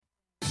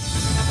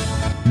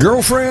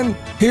Girlfriend,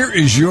 here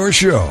is your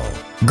show.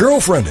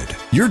 Girlfriended,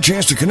 your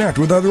chance to connect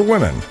with other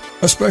women,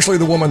 especially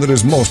the woman that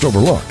is most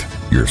overlooked,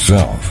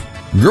 yourself.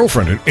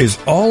 Girlfriended is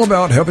all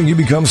about helping you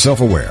become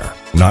self-aware,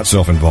 not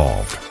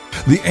self-involved.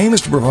 The aim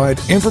is to provide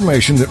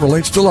information that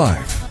relates to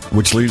life,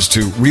 which leads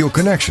to real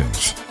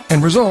connections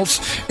and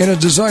results in a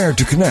desire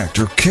to connect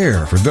or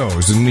care for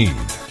those in need.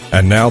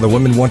 And now the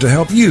women want to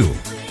help you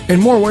in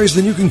more ways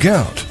than you can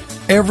count,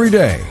 every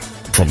day.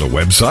 From the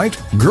website,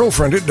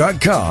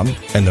 girlfriendit.com,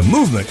 and the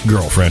movement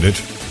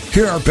Girlfriendit,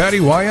 here are Patty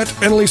Wyatt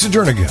and Lisa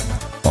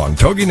Jernigan on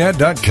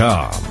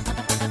TogiNet.com.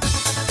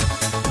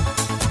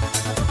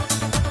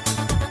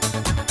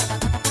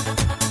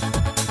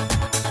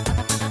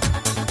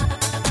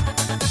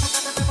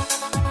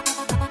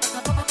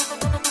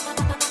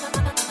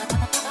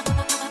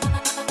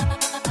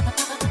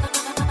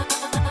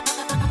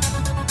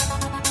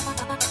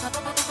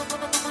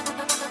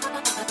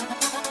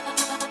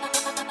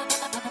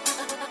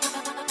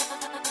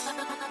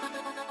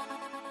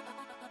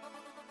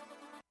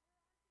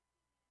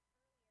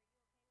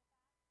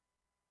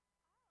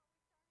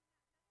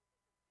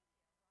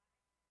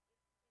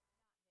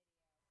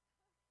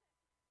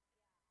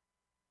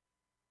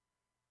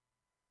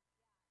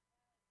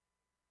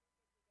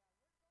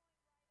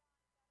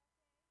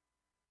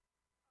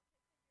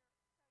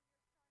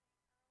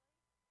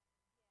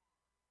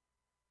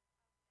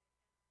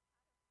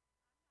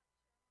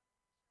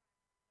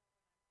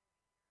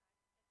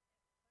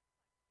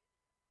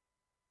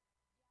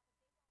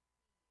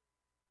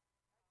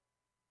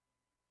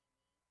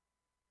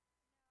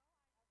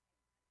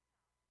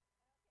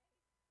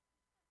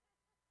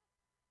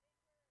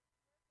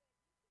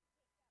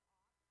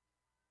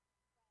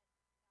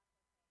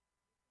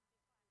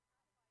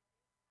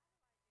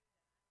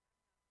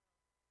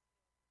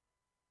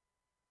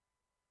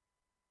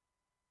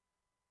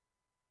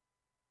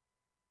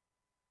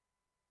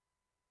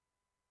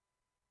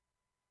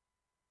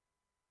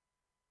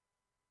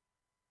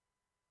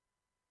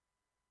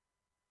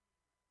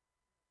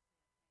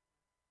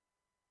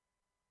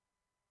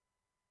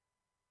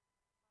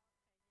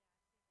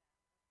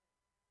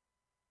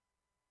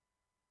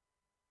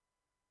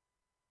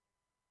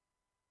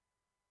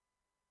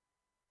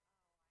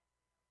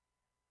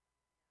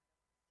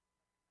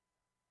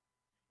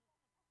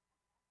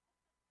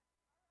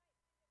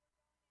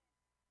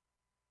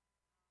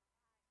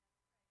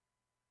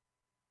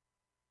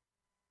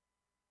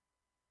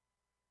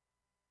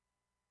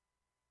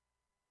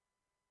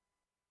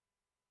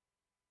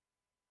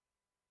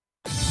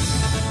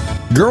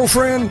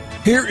 Girlfriend,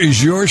 here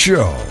is your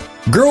show.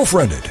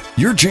 Girlfriended,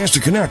 your chance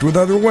to connect with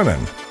other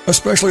women,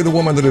 especially the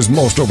woman that is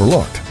most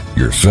overlooked,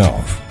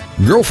 yourself.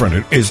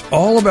 Girlfriended is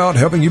all about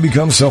helping you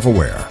become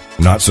self-aware,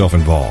 not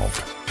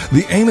self-involved.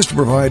 The aim is to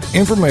provide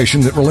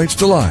information that relates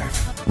to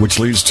life, which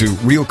leads to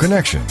real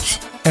connections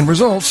and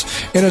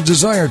results in a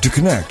desire to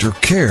connect or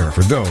care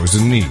for those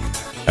in need.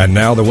 And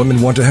now the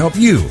women want to help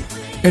you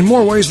in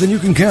more ways than you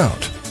can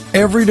count,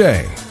 every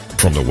day.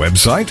 From the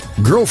website,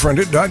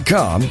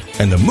 girlfriendit.com,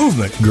 and the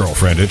movement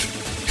Girlfriendit,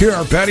 here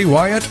are Patty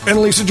Wyatt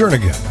and Lisa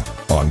Jernigan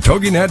on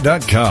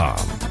TogiNet.com.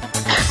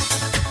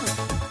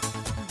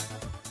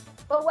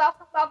 Well,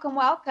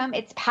 welcome.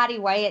 It's Patty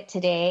Wyatt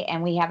today,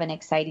 and we have an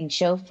exciting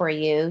show for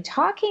you,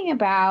 talking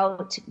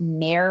about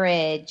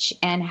marriage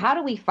and how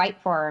do we fight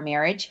for our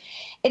marriage.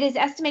 It is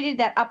estimated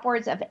that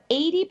upwards of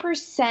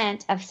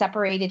 80% of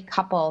separated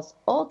couples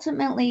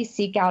ultimately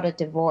seek out a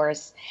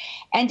divorce.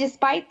 And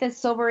despite the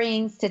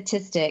sobering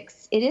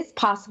statistics, it is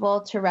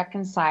possible to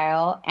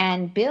reconcile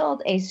and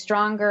build a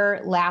stronger,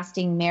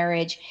 lasting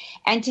marriage.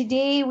 And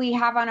today we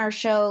have on our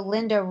show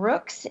Linda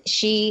Rooks.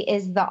 She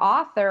is the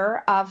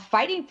author of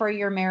Fighting for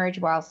Your Marriage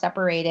While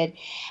Separated.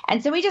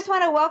 And so we just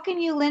want to welcome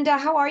you, Linda.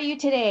 How are you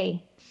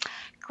today?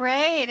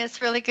 Great.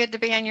 It's really good to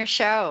be on your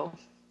show.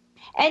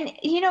 And,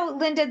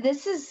 Linda,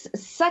 this is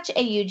such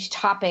a huge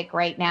topic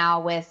right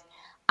now with,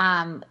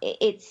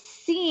 it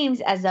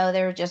seems as though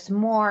there are just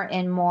more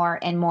and more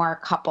and more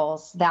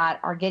couples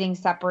that are getting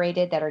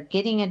separated, that are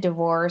getting a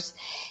divorce.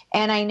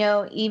 And I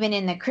know even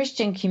in the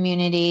Christian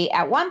community,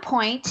 at one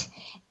point,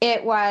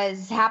 it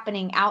was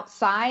happening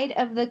outside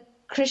of the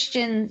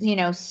Christian,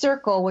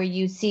 circle where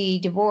you see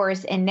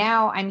divorce. And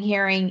now I'm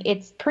hearing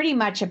it's pretty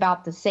much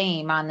about the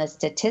same on the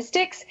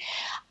statistics.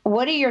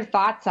 What are your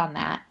thoughts on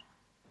that?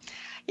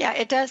 Yeah,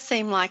 it does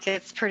seem like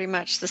it's pretty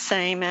much the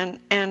same,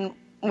 and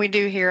we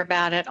do hear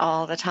about it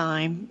all the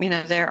time.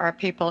 There are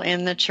people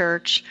in the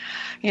church,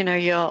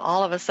 you'll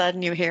all of a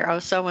sudden you hear, oh,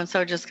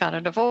 so-and-so just got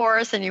a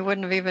divorce, and you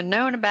wouldn't have even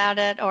known about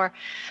it. Or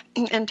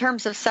in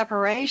terms of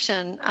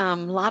separation, a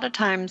lot of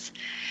times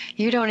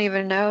you don't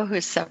even know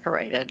who's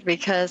separated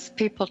because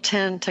people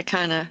tend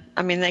to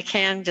they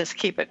can just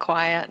keep it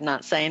quiet and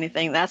not say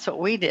anything. That's what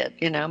we did.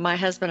 My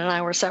husband and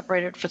I were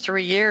separated for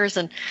 3 years,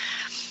 and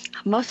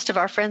most of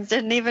our friends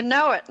didn't even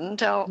know it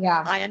until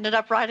I ended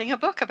up writing a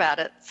book about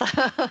it.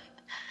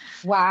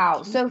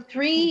 Wow. So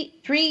three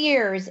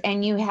years,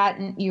 and you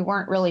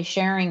weren't really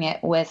sharing it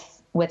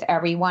with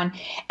everyone.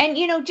 And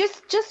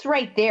just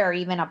right there,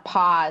 even a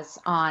pause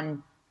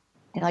on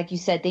And like you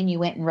said, then you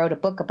went and wrote a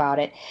book about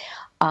it.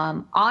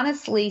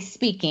 Honestly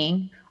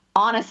speaking,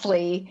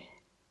 honesty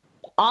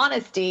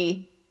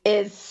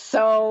is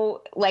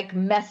so like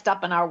messed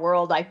up in our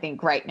world, I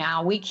think, right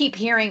now. We keep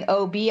hearing,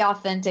 oh, be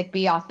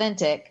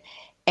authentic.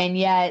 And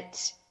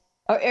yet,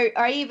 or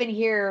I even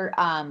hear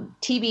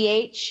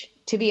TBH,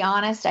 to be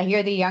honest. I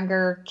hear the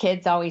younger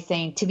kids always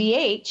saying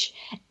TBH.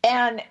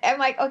 And I'm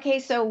like, okay,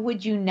 so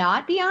would you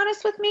not be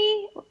honest with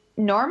me?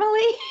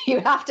 Normally, you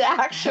have to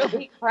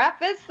actually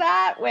preface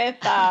that with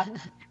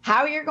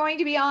how you're going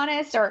to be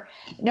honest, or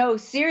no,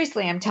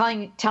 seriously, I'm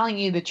telling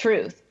you the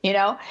truth, you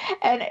know?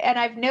 And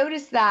I've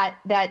noticed that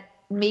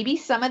maybe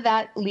some of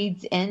that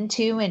leads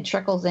into and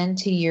trickles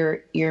into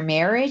your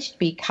marriage,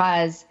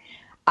 because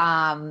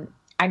I'm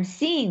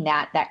seeing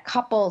that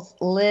couples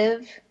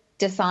live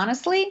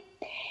dishonestly.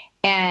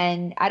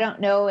 And I don't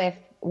know if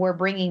we're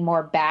bringing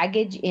more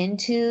baggage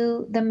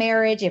into the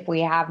marriage, if we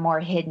have more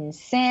hidden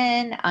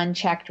sin,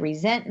 unchecked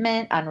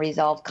resentment,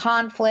 unresolved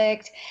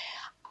conflict.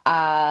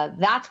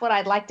 That's what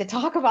I'd like to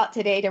talk about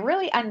today, to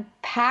really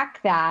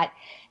unpack that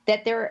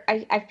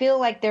I feel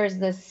like there's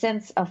this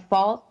sense of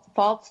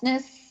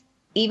falseness,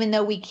 even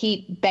though we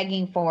keep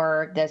begging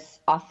for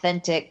this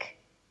authentic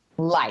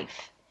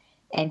life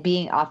and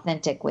being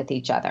authentic with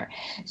each other.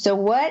 So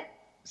what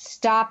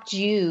stopped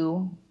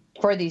you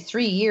for these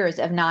 3 years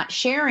of not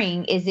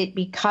sharing? Is it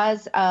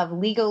because of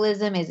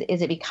legalism? Is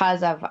it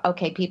because of,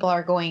 okay, people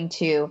are going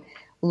to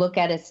look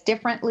at us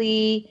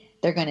differently,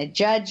 they're going to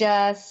judge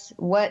us?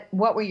 What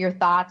were your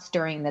thoughts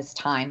during this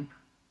time?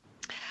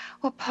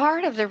 Well,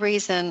 part of the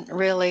reason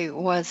really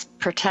was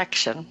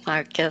protection,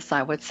 I guess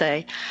I would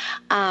say,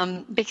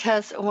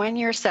 because when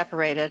you're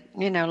separated,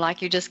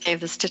 like you just gave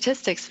the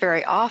statistics,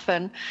 very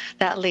often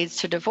that leads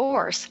to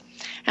divorce.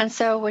 And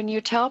so when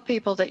you tell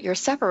people that you're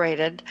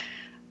separated,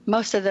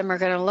 most of them are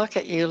going to look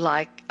at you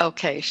like,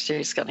 okay,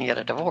 she's going to get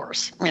a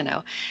divorce,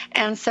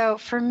 And so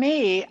for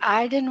me,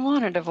 I didn't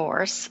want a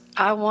divorce.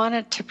 I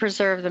wanted to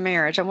preserve the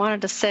marriage. I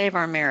wanted to save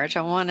our marriage.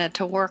 I wanted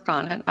to work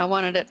on it. I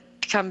wanted it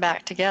to come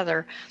back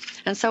together.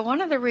 And so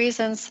one of the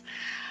reasons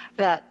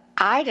that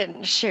I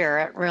didn't share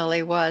it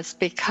really was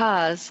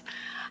because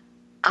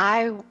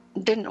I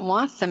didn't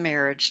want the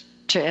marriage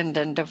to end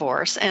in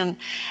divorce. And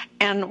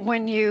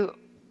when you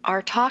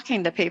are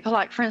talking to people,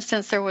 like for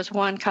instance, there was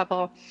one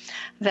couple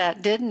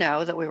that did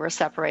know that we were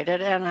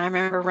separated, and I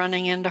remember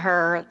running into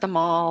her at the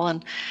mall,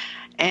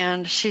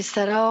 and she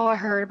said, oh, I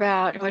heard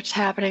about what's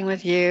happening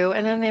with you.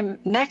 And then the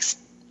next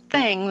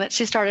thing that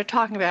she started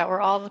talking about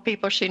were all the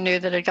people she knew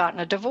that had gotten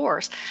a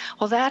divorce.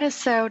 Well, that is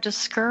so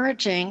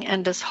discouraging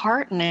and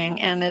disheartening,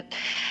 and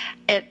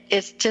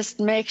it just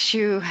makes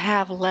you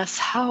have less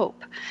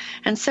hope.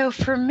 And so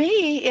for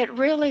me, it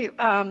really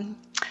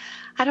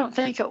I don't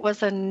think it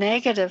was a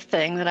negative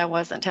thing that I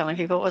wasn't telling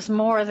people. It was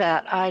more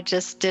that I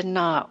just did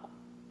not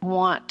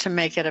want to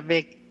make it a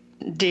big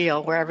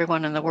deal where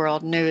everyone in the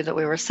world knew that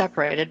we were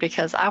separated,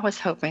 because I was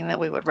hoping that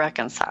we would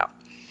reconcile.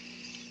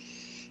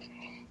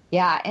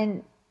 Yeah,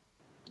 and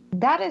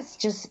that's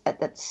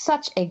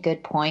such a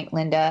good point,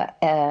 Linda.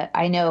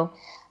 I know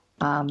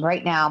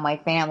right now my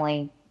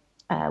family,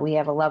 we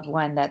have a loved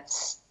one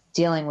that's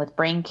dealing with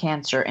brain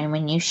cancer, and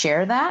when you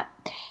share that,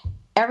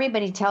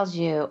 everybody tells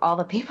you all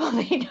the people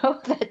they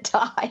know that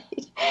died.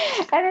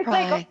 And it's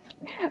right. like,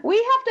 we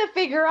have to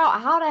figure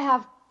out how to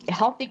have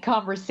healthy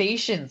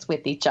conversations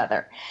with each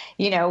other.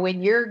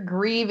 When you're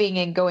grieving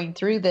and going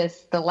through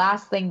this, the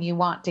last thing you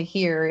want to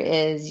hear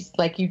is,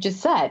 like you just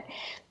said,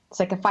 it's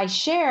like, if I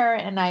share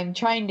and I'm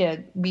trying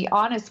to be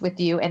honest with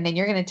you, and then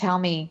you're going to tell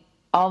me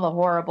all the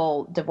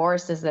horrible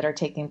divorces that are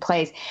taking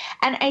place.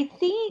 And I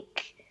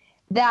think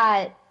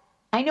that,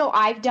 I know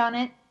I've done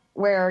it,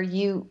 where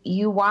you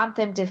want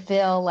them to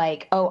feel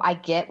like, oh, I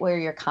get where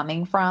you're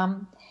coming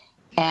from.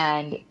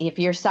 And if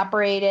you're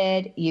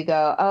separated, you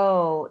go,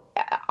 oh,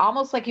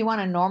 almost like you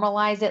want to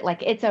normalize it.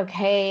 Like, it's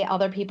okay.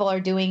 Other people are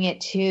doing it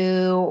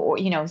too.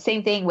 Or,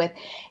 same thing with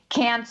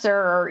cancer,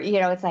 or,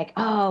 it's like,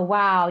 oh,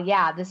 wow.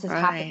 Yeah, this is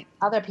happening in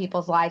other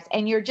people's lives.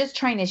 And you're just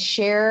trying to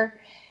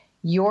share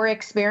your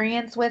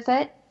experience with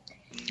it.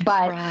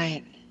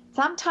 But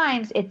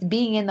sometimes it's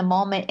being in the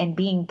moment and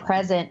being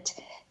present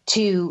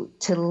to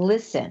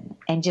listen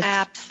and just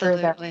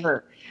absolutely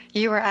hurt.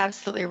 You are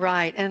absolutely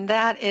right. And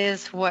that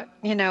is what,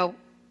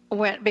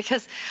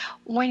 because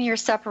when you're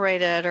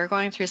separated or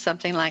going through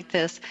something like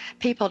this,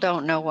 people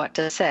don't know what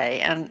to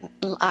say. And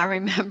I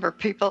remember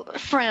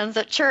friends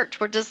at church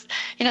would just,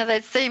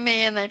 they'd see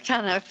me and they'd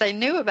kind of, if they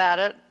knew about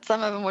it,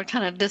 some of them would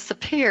kind of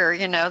disappear.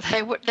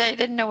 They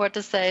didn't know what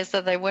to say,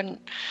 so they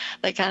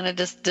kind of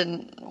just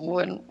didn't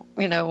want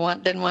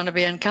to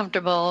be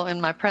uncomfortable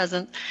in my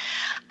presence.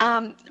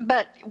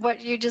 But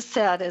what you just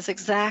said is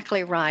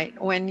exactly right.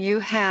 When you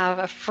have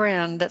a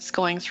friend that's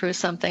going through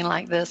something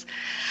like this,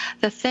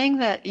 the thing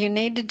that you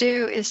need to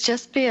do is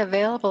just be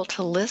available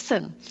to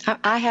listen.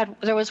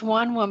 There was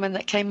one woman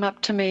that came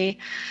up to me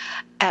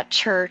at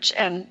church,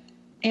 and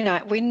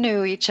we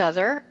knew each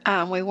other.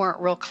 We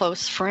weren't real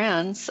close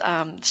friends.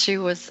 She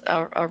was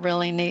a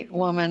really neat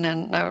woman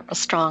and a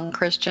strong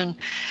Christian.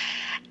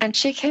 And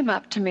she came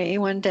up to me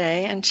one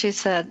day and she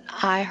said,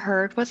 I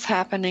heard what's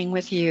happening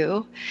with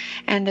you.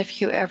 And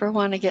if you ever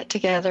want to get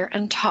together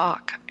and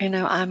talk,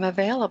 I'm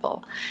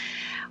available.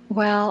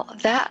 Well,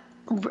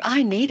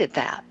 I needed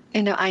that.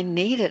 I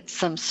needed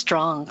some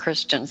strong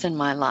Christians in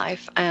my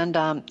life, and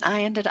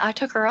I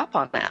took her up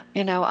on that.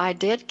 I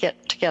did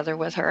get together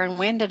with her, and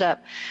we ended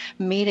up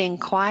meeting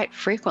quite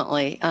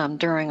frequently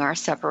during our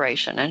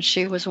separation, and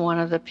she was one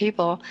of the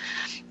people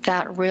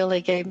that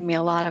really gave me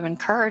a lot of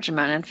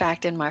encouragement. In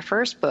fact, in my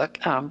first book,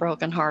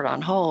 Broken Heart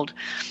on Hold,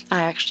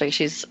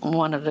 she's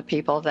one of the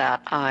people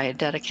that I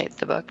dedicate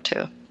the book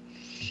to.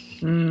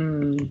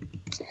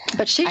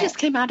 But she just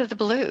came out of the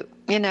blue,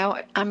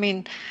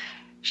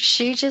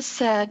 She just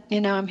said,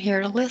 I'm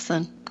here to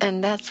listen.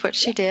 And that's what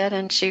she did.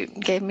 And she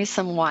gave me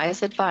some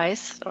wise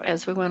advice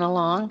as we went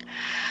along.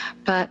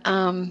 But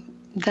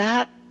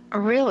that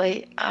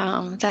really,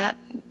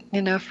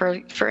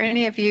 for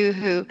any of you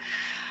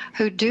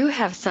who do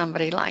have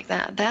somebody like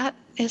that, that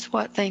is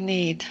what they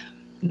need.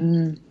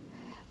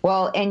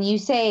 Well, and you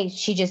say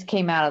she just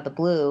came out of the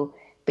blue,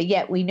 but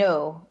yet we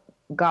know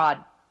God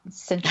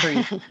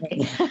centuries.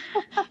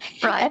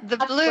 Right, the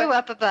blue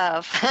up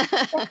above.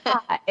 Yeah,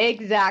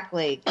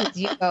 exactly. Because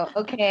you go,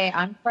 okay,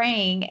 I'm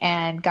praying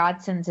and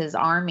God sends his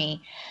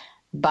army.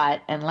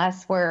 But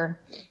unless we're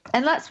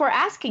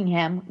asking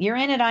him, you're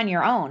in it on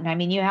your own. I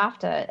mean, you have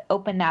to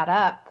open that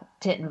up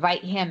to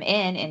invite him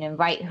in and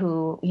invite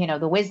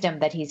the wisdom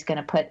that he's going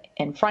to put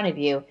in front of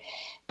you.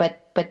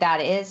 But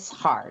that is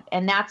hard.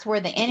 And that's where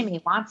the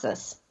enemy wants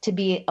us to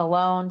be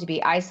alone, to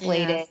be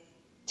isolated. Yes.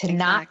 To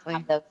not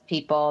have those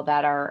people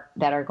that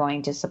are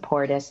going to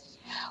support us.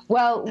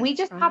 Well, we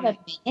just have a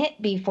minute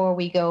before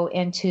we go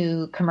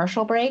into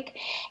commercial break,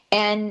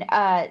 and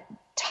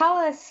tell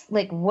us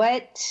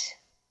what.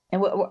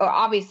 And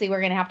obviously, we're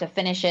going to have to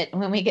finish it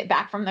when we get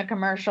back from the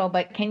commercial.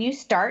 But can you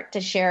start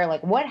to share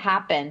what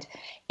happened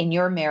in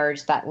your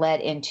marriage that led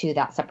into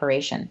that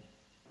separation?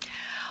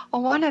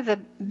 Well, one of the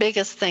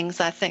biggest things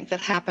I think that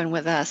happened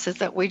with us is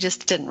that we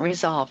just didn't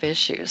resolve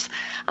issues.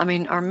 I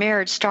mean, our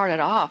marriage started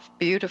off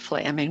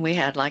beautifully. I mean, we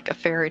had like a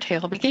fairy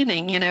tale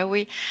beginning.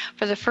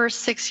 For the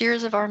first 6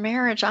 years of our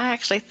marriage, I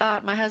actually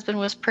thought my husband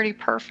was pretty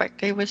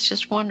perfect. He was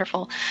just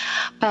wonderful.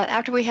 But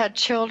after we had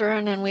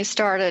children and we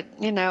started,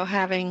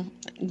 having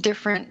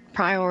different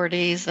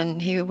priorities,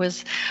 and he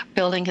was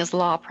building his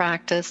law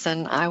practice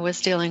and I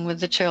was dealing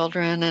with the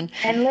children. And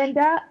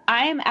Linda,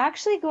 I am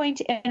actually going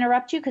to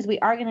interrupt you because we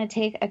are going to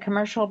take a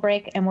commercial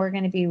break and we're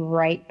going to be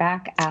right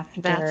back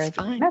after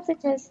the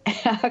messages.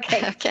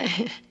 Okay.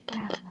 Okay.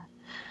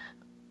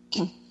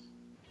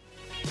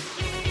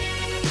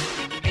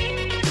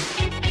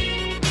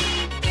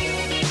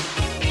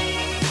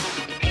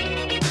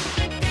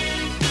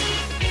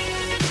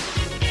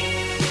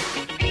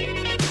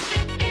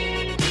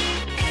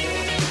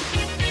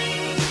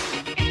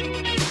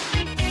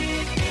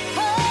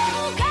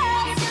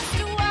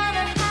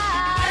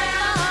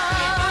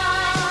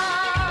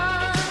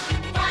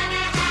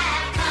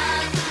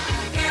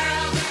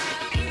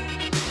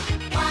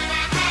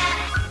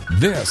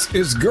 This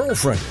is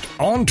Girlfriended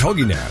on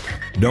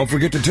TogiNet. Don't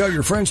forget to tell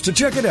your friends to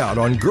check it out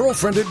on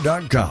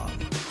girlfriended.com.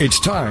 It's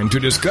time to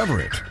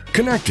discover it,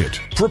 connect it,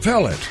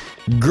 propel it,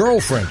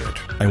 Girlfriended.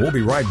 And we'll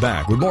be right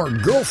back with more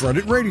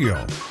Girlfriended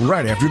Radio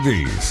right after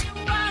these.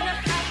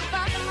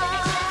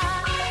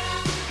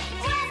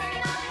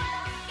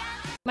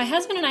 My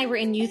husband and I were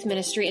in youth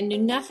ministry and knew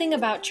nothing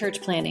about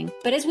church planning.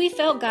 But as we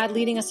felt God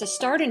leading us to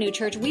start a new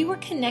church, we were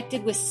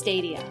connected with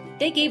Stadia.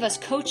 They gave us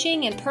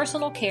coaching and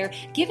personal care,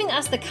 giving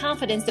us the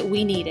confidence that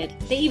we needed.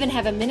 They even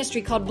have a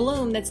ministry called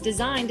Bloom that's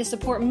designed to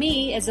support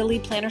me as a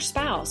lead planner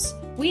spouse.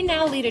 We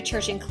now lead a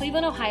church in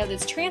Cleveland, Ohio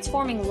that's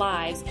transforming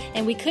lives,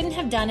 and we couldn't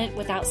have done it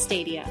without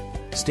Stadia.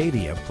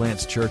 Stadia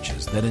plants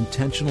churches that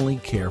intentionally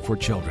care for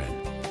children.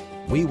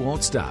 We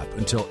won't stop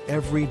until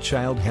every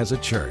child has a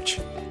church.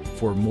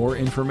 For more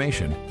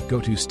information,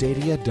 go to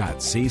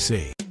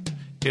stadia.cc.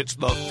 It's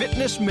the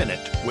Fitness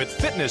Minute with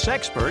fitness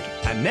expert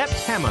Annette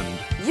Hammond.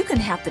 You can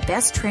have the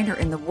best trainer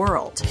in the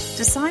world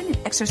design an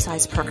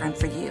exercise program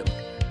for you.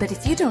 But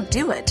if you don't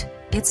do it,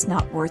 it's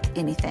not worth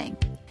anything.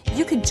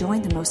 You can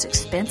join the most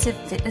expensive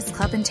fitness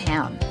club in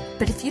town.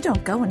 But if you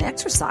don't go and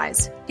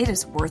exercise, it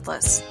is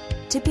worthless.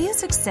 To be a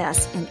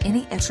success in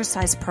any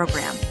exercise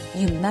program,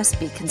 you must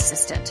be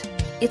consistent.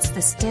 It's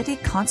the steady,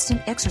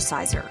 constant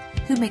exerciser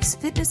who makes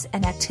fitness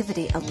and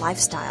activity a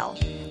lifestyle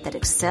that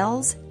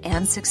excels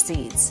and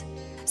succeeds.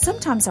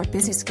 Sometimes our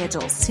busy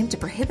schedules seem to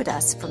prohibit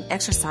us from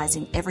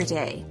exercising every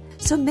day.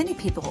 So many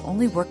people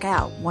only work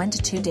out 1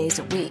 to 2 days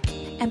a week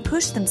and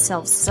push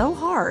themselves so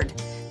hard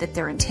that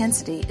their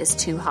intensity is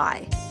too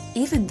high.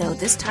 Even though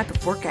this type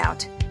of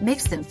workout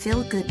makes them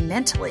feel good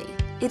mentally,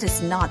 it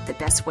is not the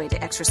best way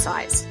to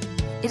exercise.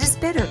 It is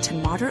better to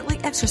moderately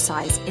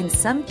exercise in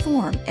some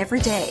form every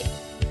day.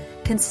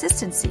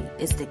 Consistency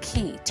is the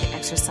key to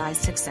exercise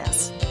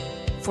success.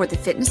 For the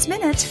Fitness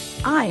Minute,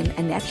 I'm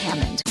Annette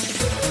Hammond.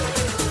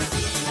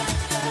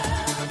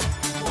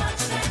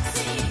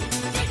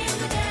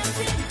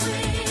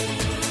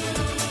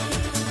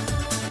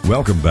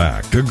 Welcome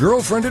back to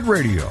Girlfriended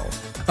Radio,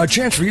 a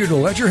chance for you to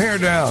let your hair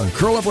down,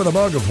 curl up with a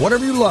mug of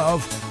whatever you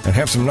love, and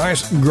have some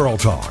nice girl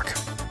talk.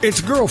 It's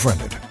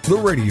Girlfriended, the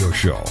radio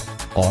show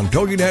on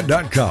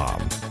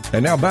TogiNet.com.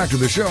 And now back to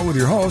the show with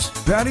your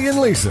hosts, Patty and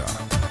Lisa.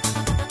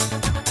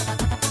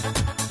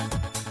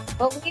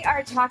 Well, we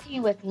are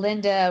talking with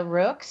Linda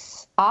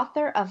Rooks,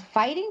 author of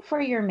Fighting for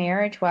Your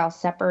Marriage While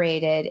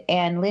Separated.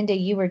 And Linda,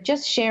 you were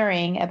just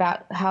sharing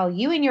about how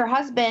you and your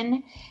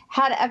husband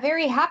had a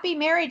very happy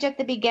marriage at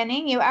the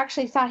beginning. You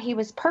actually thought he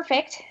was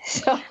perfect.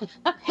 So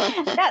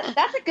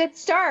that's a good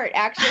start,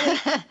 actually.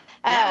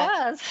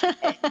 That was.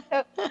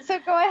 So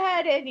go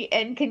ahead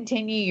and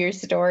continue your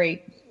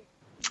story.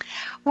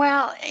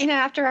 Well,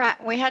 after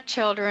we had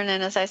children,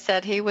 and as I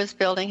said, he was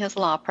building his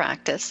law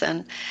practice,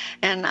 and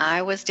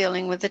I was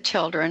dealing with the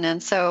children,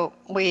 and so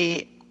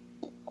we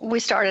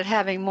started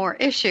having more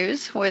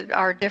issues with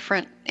our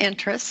different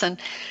interests, and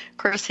of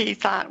course he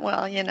thought,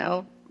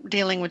 well,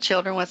 dealing with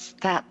children, what's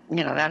that?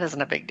 That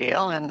isn't a big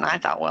deal. And I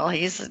thought, well,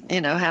 he's,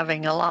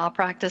 having a law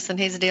practice and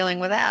he's dealing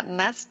with that. And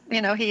that's,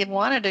 he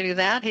wanted to do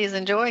that. He's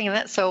enjoying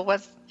it. So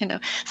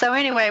so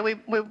anyway, we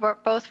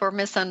both were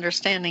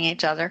misunderstanding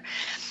each other.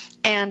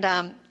 And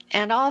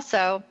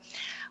also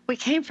we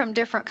came from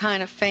different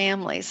kind of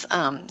families.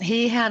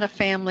 He had a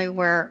family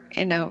where,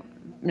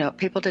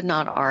 people did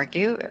not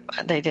argue.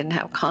 They didn't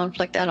have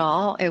conflict at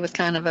all. It was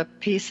kind of a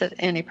peace at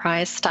any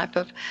price type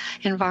of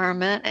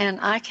environment. And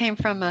I came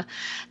from a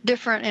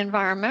different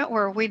environment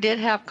where we did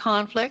have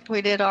conflict.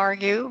 We did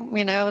argue.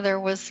 There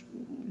was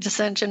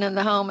dissension in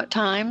the home at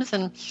times.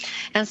 And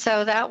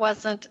so that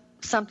wasn't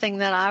something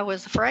that I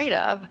was afraid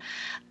of,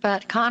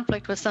 but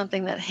conflict was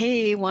something that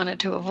he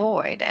wanted to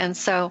avoid. And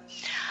so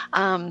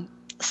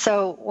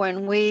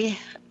when we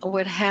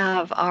would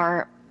have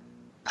a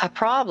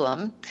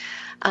problem,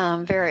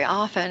 very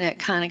often it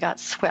kind of got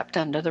swept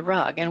under the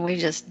rug, and we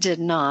just did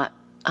not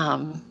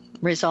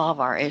resolve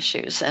our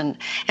issues. And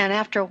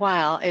after a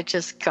while, it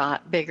just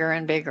got bigger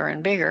and bigger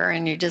and bigger,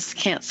 and you just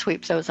can't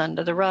sweep those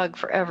under the rug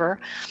forever.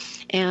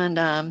 And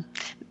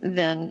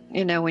then,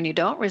 when you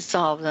don't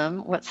resolve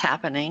them, what's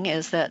happening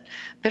is that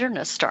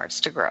bitterness starts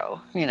to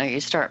grow.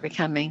 You start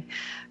becoming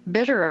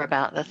bitter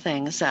about the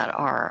things that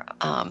are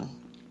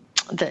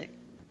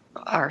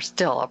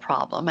still a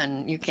problem,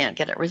 and you can't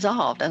get it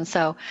resolved. And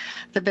so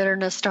the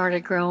bitterness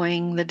started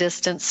growing, the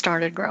distance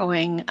started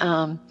growing,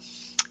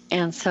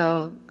 and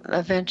so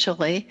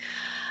eventually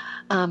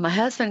my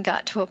husband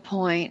got to a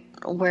point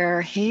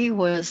where he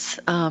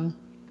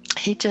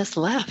just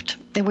left.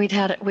 We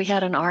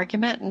had an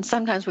argument, and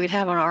sometimes we'd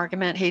have an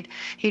argument.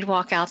 He'd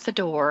walk out the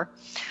door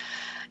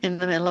in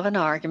the middle of an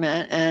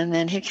argument, and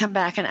then he'd come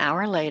back an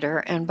hour later,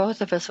 and both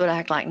of us would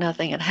act like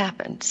nothing had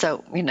happened.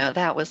 So,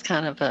 that was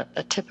kind of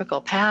a typical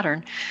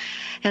pattern.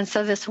 And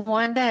so this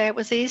one day, it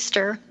was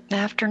Easter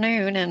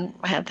afternoon, and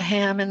I had the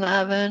ham in the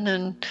oven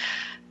and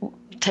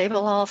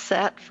table all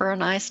set for a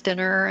nice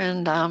dinner,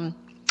 and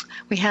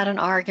we had an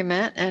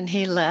argument, and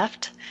he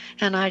left,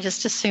 and I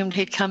just assumed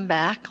he'd come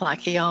back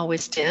like he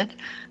always did,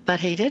 but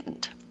he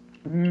didn't.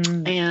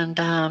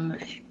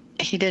 And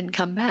he didn't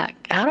come back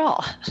at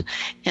all.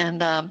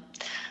 And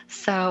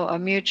so a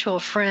mutual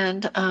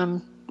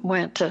friend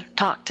went to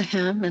talk to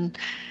him,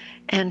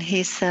 and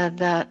he said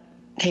that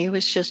he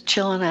was just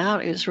chilling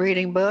out. He was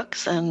reading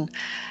books, and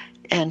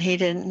he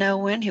didn't know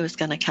when he was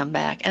going to come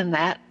back. And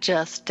that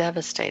just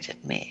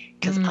devastated me,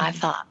 because I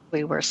thought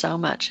we were so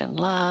much in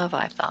love.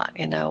 I thought,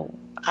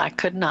 I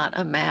could not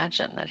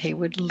imagine that he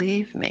would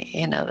leave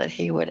me, that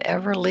he would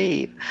ever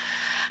leave.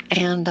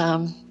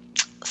 And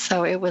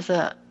so it was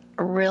a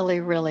really,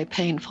 really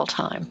painful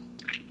time.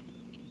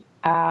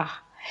 As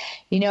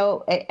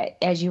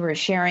you were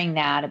sharing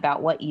that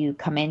about what you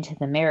come into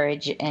the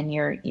marriage and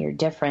your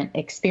different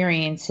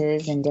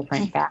experiences and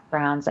different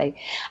backgrounds, I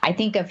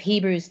think of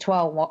Hebrews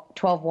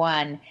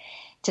 12:1,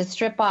 to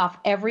strip off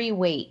every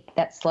weight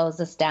that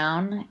slows us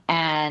down,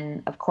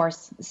 and of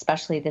course,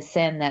 especially the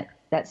sin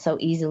that so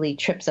easily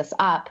trips us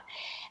up.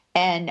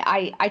 And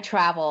I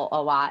travel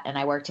a lot, and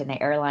I worked in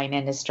the airline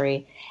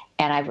industry,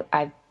 and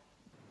I've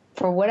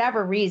for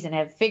whatever reason,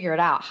 have figured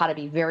out how to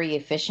be very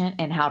efficient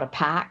in how to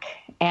pack.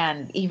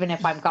 And even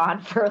if I'm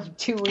gone for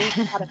 2 weeks,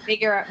 how to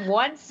figure out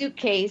one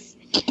suitcase,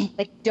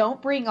 like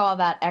don't bring all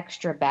that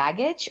extra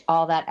baggage,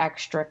 all that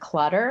extra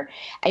clutter.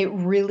 It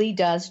really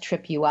does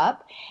trip you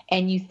up.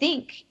 And you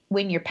think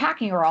when you're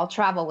packing, or I'll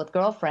travel with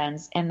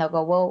girlfriends and they'll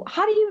go, well,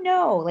 how do you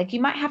know? Like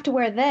you might have to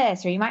wear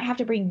this, or you might have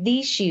to bring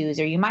these shoes,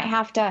 or you might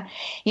have to,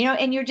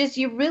 and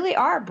you really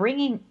are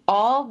bringing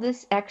all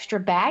this extra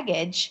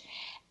baggage.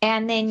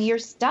 And then you're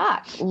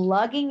stuck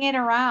lugging it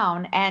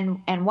around.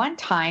 And one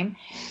time,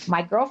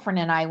 my girlfriend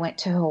and I went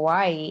to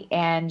Hawaii,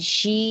 and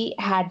she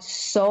had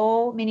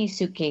so many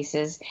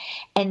suitcases.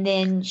 And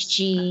then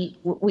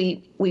we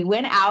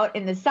went out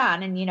in the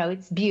sun, and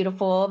it's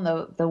beautiful, and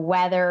the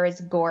weather is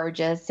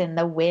gorgeous, and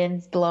the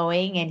wind's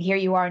blowing. And here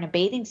you are in a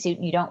bathing suit,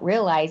 and you don't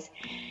realize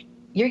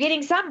you're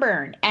getting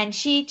sunburned. And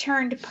she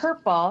turned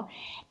purple,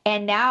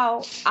 and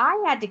now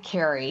I had to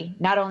carry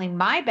not only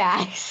my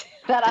bags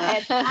that I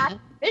had packed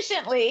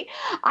efficiently,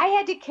 I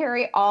had to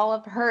carry all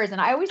of hers.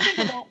 And I always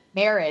think about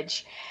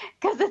marriage,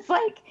 because it's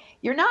like,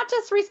 you're not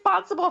just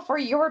responsible for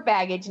your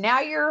baggage. Now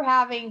you're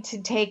having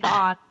to take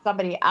on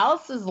somebody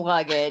else's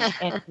luggage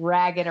and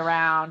drag it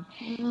around.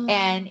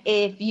 And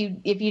if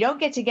you don't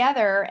get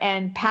together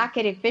and pack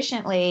it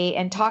efficiently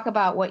and talk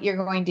about what you're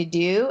going to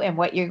do and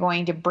what you're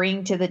going to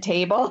bring to the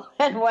table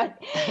and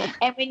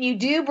when you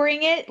do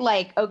bring it,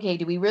 like, okay,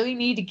 do we really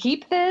need to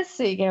keep this?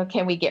 So,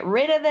 can we get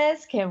rid of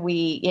this? Can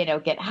we,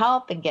 get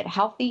help and get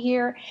healthy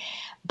here?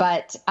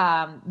 But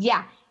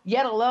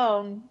yet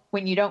alone,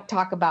 when you don't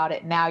talk about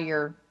it, now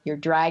you're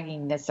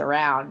dragging this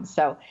around.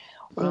 So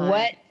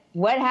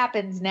what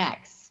happens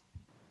next?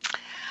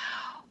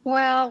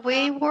 Well,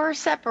 we were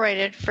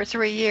separated for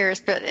 3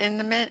 years, but in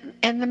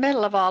the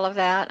middle of all of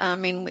that, I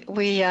mean,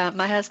 we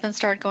my husband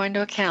started going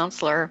to a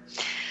counselor,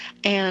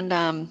 and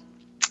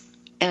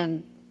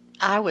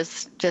I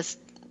was just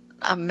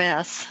a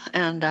mess.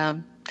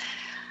 And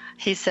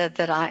he said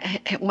that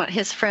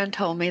his friend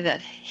told me that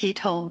he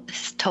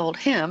told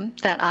him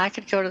that I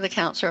could go to the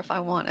counselor if I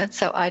wanted.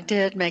 So I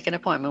did make an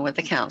appointment with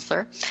the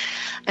counselor,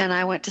 and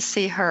I went to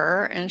see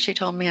her, and she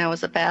told me I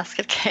was a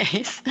basket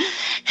case,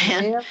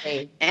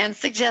 and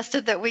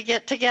suggested that we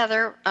get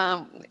together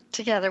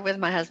with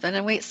my husband.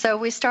 And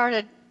we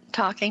started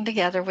talking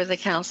together with the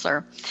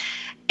counselor,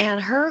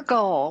 and her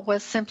goal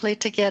was simply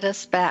to get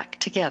us back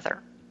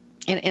together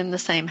in the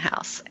same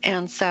house.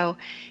 And so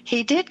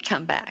he did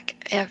come back.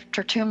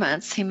 After 2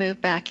 months, he moved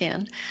back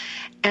in,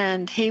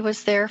 and he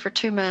was there for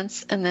 2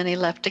 months, and then he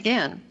left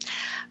again.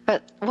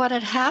 But what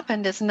had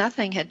happened is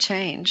nothing had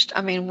changed.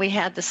 I mean, we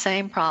had the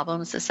same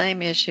problems, the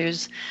same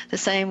issues, the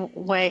same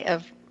way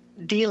of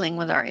dealing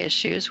with our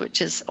issues,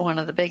 which is one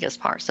of the biggest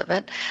parts of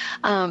it,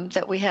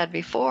 that we had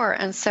before.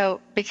 And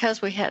so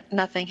because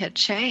nothing had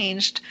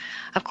changed,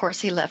 of course,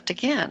 he left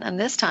again. And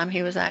this time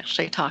he was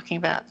actually talking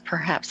about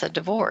perhaps a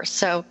divorce.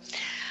 So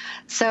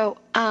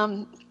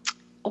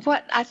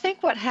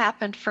what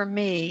happened for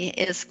me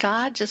is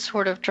God just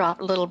sort of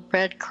dropped little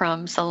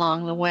breadcrumbs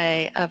along the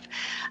way of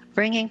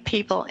bringing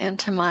people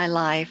into my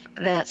life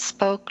that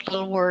spoke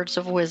little words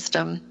of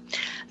wisdom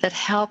that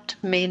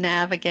helped me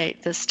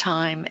navigate this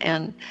time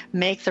and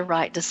make the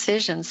right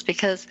decisions.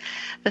 Because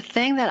the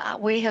thing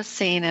that we have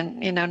seen,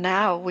 and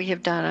now we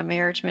have done a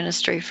marriage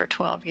ministry for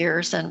 12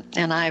 years, and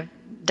I've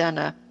done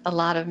a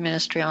lot of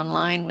ministry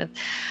online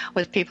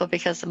with people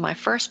because of my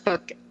first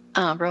book,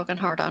 Broken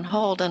Heart on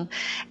Hold, and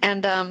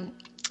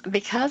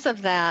because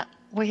of that,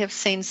 we have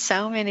seen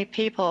so many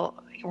people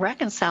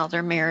reconcile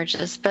their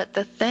marriages. But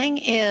the thing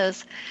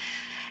is,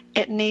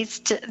 it needs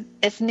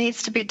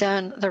to be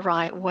done the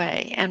right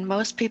way, and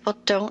most people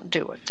don't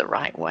do it the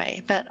right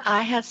way. But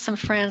I had some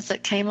friends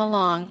that came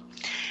along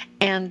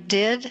and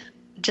did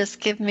just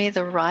give me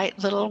the right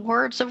little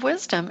words of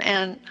wisdom,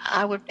 and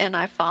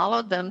I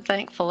followed them,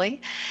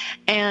 thankfully,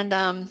 and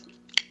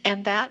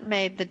that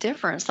made the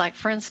difference. Like,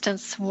 for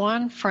instance,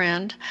 one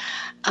friend,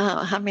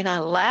 I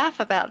laugh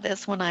about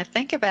this when I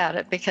think about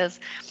it, because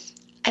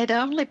it had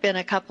only been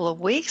a couple of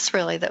weeks,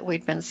 really, that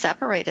we'd been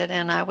separated,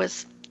 and I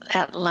was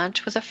at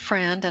lunch with a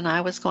friend, and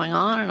I was going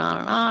on and on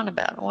and on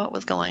about what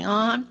was going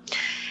on.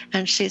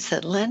 And she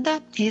said,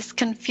 "Linda, he's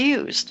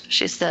confused."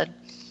 She said,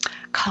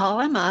 "Call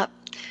him up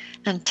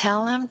and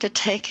tell him to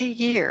take a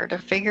year to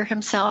figure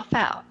himself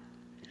out."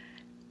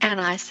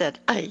 And I said,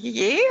 "A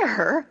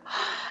year?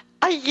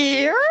 A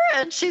year?"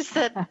 And she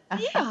said,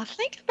 "Yeah,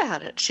 think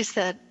about it." She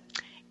said,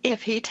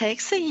 "If he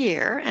takes a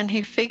year and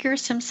he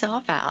figures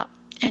himself out,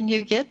 and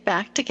you get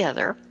back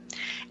together,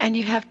 and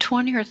you have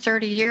 20 or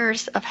 30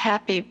 years of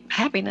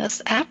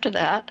happiness after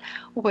that,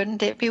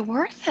 wouldn't it be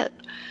worth it?"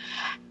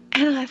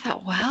 And I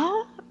thought,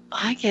 well,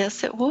 I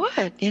guess it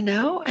would,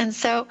 And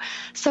so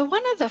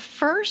one of the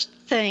first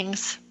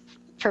things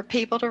for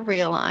people to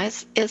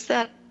realize is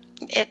that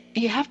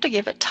you have to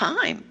give it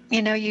time.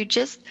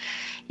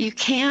 You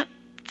can't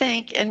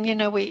think, and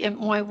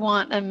we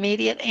want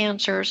immediate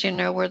answers.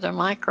 We're the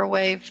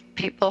microwave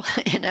people,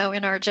 in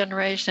our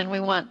generation.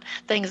 We want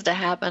things to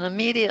happen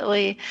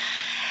immediately,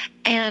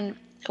 and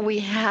we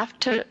have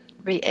to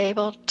be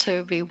able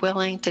to be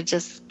willing to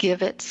just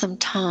give it some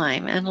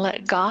time and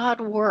let God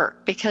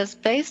work. Because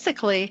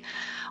basically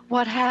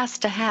what has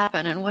to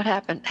happen, and what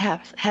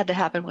had to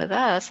happen with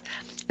us,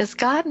 is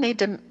God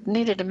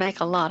needed to make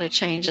a lot of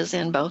changes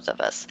in both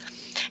of us,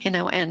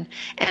 and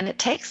it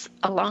takes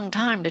a long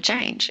time to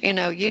change.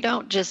 You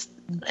don't just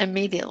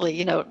immediately,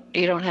 you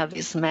don't have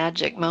these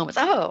magic moments.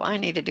 Oh, I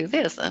need to do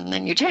this, and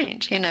then you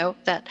change.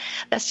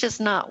 That's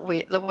just not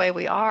the way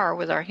we are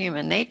with our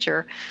human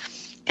nature.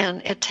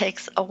 And it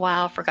takes a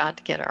while for God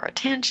to get our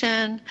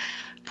attention,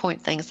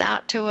 point things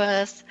out to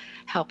us,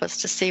 help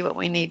us to see what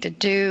we need to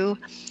do.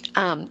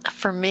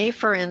 For me,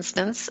 for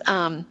instance,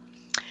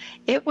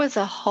 it was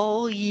a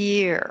whole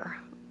year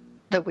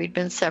that we'd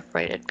been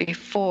separated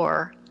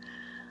before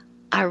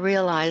I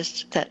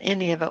realized that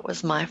any of it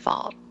was my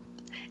fault.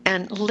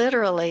 And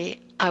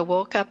literally, I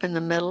woke up in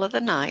the middle of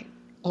the night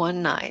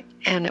one night,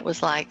 and it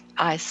was like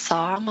I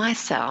saw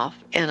myself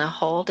in a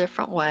whole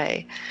different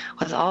way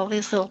with all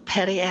these little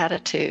petty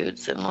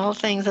attitudes and little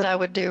things that I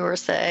would do or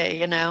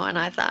say, and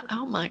I thought,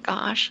 oh my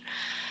gosh,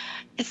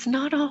 it's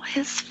not all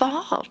his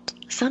fault.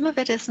 Some of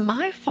it is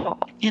my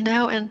fault,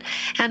 and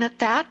at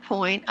that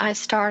point I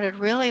started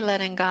really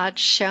letting God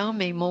show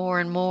me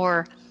more and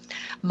more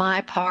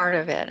my part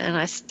of it. And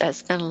I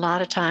spent a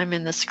lot of time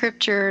in the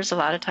scriptures, a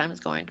lot of times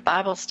going to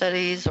Bible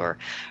studies or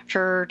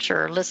church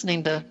or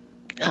listening to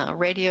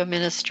radio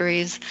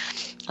ministries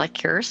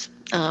like yours,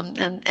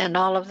 and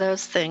all of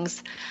those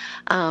things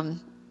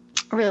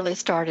really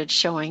started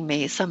showing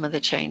me some of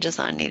the changes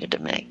I needed to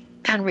make,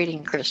 and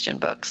reading Christian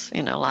books,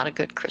 a lot of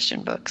good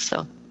Christian books.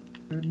 So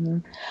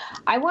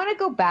I want to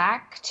go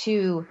back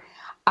to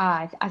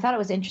I thought it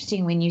was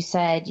interesting when you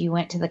said you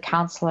went to the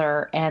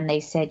counselor and they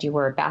said you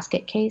were a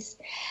basket case.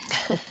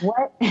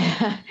 What?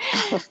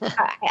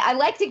 I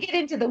like to get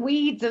into the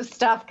weeds of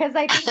stuff because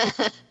I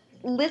think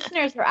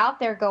listeners are out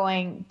there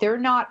going, they're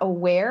not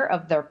aware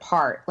of their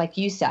part, like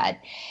you said.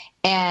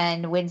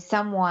 And when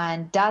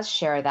someone does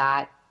share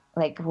that,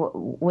 like,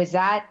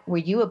 were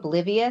you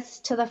oblivious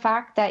to the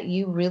fact that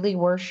you really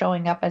were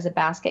showing up as a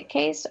basket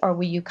case, or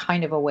were you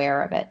kind of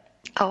aware of it?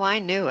 Oh, I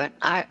knew it.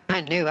 I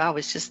knew I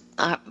was just,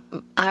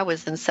 I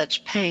was in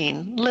such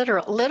pain,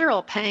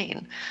 literal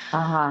pain.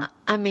 Uh-huh.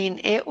 I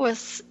mean, it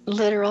was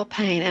literal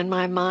pain, and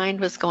my mind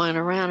was going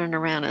around and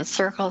around in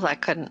circles. I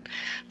couldn't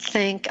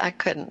think. I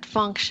couldn't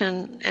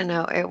function.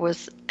 I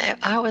was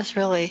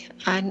really,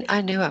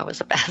 I knew I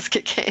was a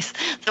basket case.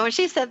 So when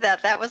she said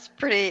that was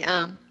pretty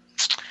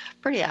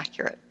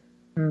accurate.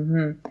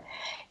 Mm-hmm.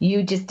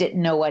 You just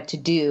didn't know what to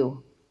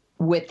do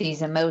with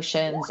these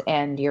emotions,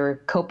 and your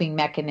coping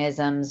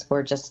mechanisms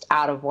were just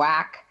out of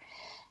whack.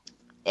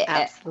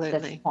 Absolutely.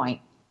 At this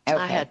point. Okay.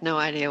 I had no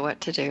idea what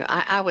to do.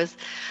 I was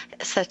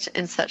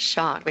in such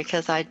shock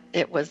because I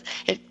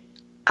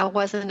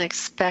wasn't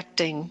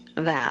expecting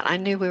that. I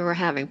knew we were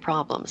having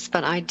problems,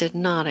 but I did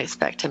not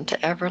expect him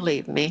to ever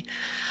leave me.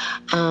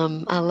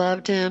 I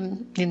loved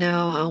him,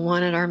 I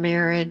wanted our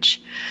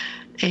marriage.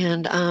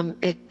 And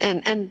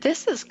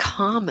this is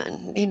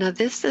common.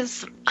 This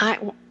is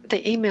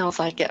the emails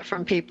I get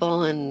from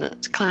people and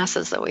the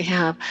classes that we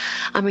have.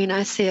 I mean,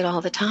 I see it all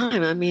the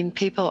time. I mean,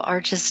 people are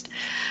just,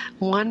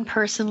 one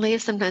person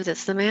leaves, sometimes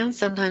it's the man,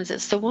 sometimes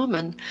it's the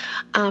woman,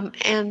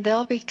 and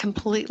they'll be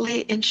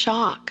completely in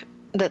shock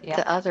that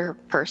the other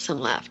person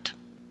left.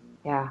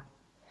 Yeah.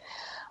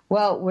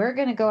 Well, we're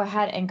going to go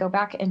ahead and go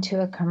back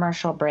into a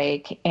commercial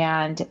break.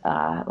 And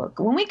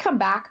when we come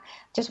back,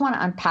 just want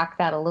to unpack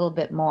that a little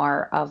bit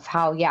more of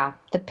how,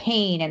 the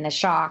pain and the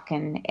shock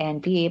and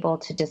be able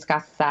to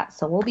discuss that.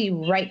 So we'll be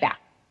right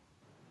back.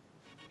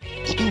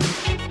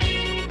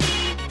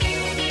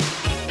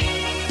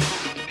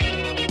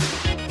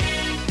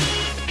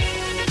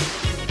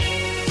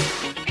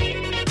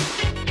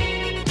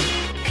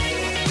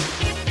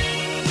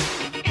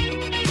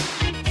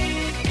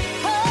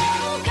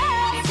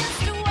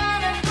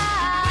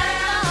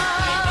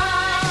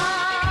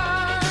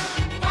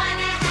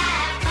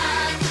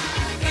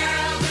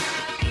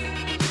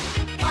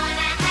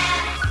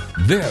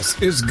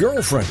 This is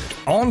Girlfriended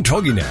on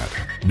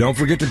TogiNet. Don't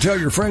forget to tell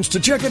your friends to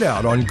check it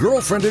out on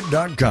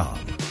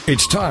girlfriended.com.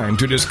 It's time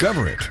to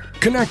discover it,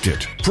 connect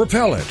it,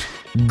 propel it,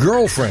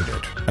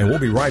 Girlfriended. And we'll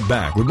be right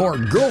back with more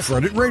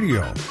Girlfriended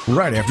Radio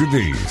right after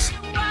these.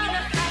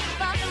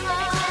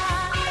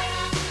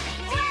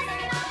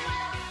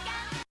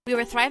 We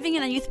were thriving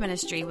in a youth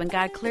ministry when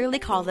God clearly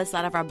called us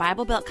out of our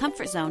Bible-Belt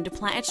comfort zone to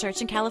plant a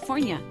church in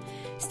California.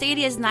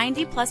 Stadia's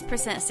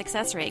 90+%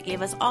 success rate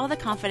gave us all the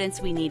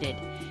confidence we needed.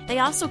 They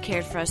also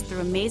cared for us through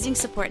amazing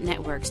support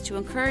networks to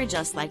encourage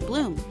us, like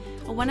Bloom,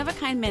 a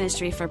one-of-a-kind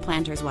ministry for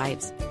planters'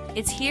 wives.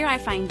 It's here I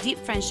find deep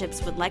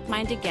friendships with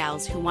like-minded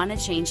gals who want to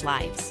change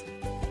lives.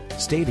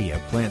 Stadia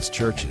plants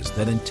churches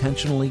that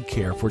intentionally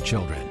care for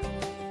children.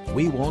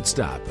 We won't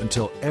stop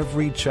until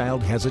every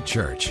child has a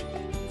church.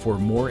 For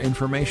more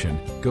information,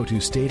 go to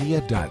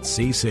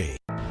stadia.cc.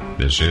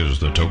 This is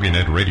the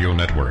TogiNet Radio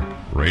Network,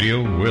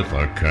 radio with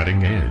a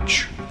cutting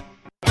edge.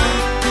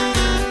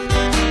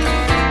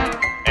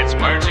 It's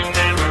words you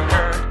never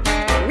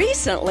heard.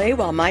 Recently,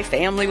 while my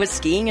family was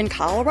skiing in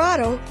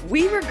Colorado,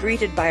 we were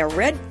greeted by a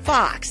red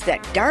fox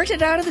that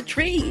darted out of the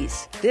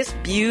trees. This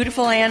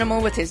beautiful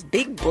animal with his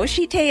big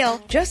bushy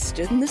tail just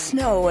stood in the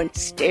snow and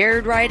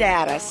stared right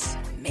at us.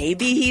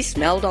 Maybe he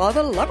smelled all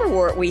the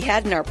liverwort we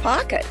had in our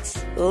pockets.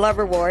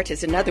 Liverwort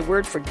is another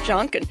word for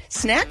junk and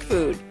snack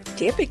food.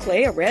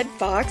 Typically, a red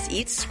fox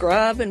eats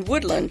scrub and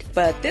woodland,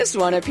 but this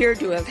one appeared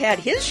to have had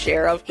his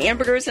share of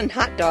hamburgers and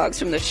hot dogs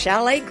from the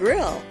Chalet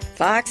Grill.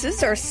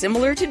 Foxes are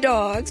similar to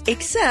dogs,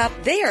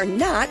 except they are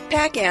not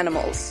pack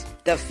animals.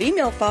 The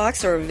female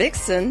fox, or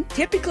vixen,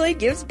 typically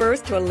gives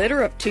birth to a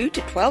litter of 2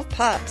 to 12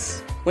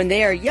 pups. When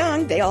they are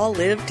young, they all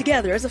live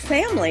together as a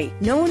family,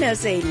 known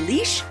as a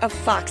leash of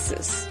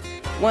foxes.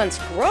 Once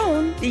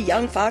grown, the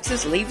young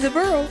foxes leave the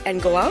burrow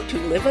and go out to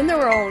live on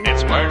their own.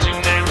 It's words you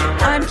never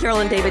heard. I'm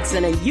Carolyn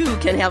Davidson, and you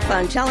can have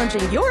fun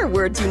challenging your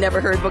words you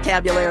never heard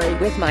vocabulary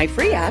with my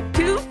free app,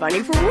 Too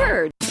Funny for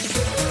Words.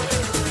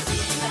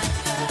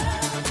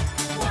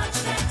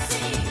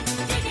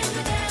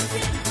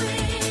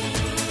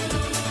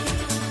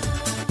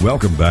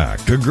 Welcome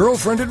back to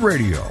Girlfriended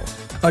Radio,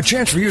 a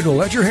chance for you to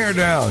let your hair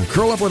down,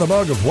 curl up with a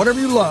mug of whatever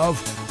you love,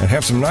 and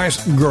have some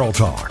nice girl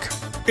talk.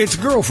 It's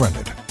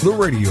Girlfriended, the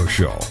radio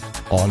show,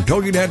 on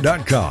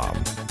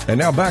TogiNet.com. And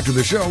now back to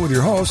the show with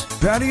your hosts,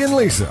 Patty and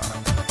Lisa.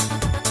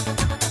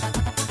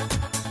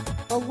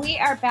 Well, we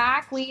are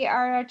back. We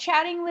are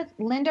chatting with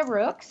Linda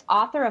Rooks,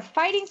 author of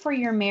Fighting for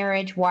Your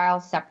Marriage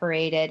While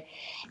Separated.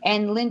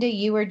 And Linda,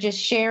 you were just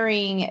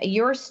sharing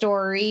your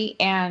story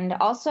and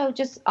also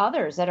just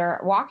others that are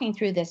walking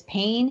through this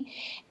pain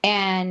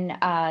and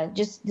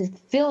just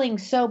feeling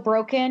so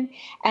broken.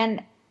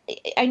 And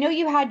I know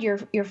you had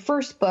your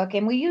first book,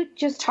 and will you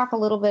just talk a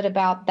little bit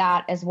about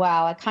that as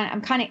well?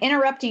 I'm kind of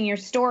interrupting your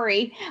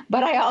story,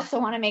 but I also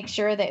want to make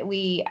sure that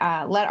we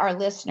let our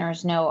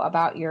listeners know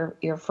about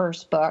your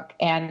first book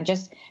and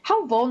just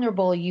how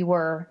vulnerable you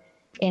were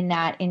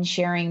in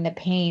sharing the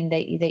pain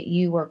that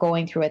you were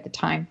going through at the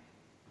time.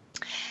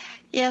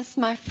 Yes,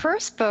 my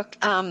first book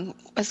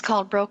is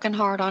called Broken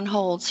Heart on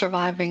Hold,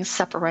 Surviving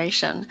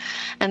Separation.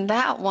 And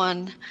that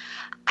one,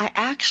 I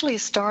actually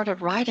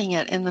started writing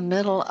it in the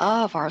middle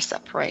of our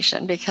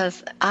separation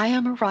because I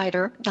am a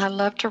writer. I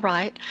love to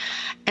write.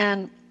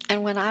 And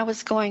when I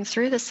was going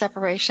through the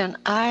separation,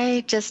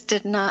 I just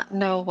did not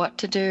know what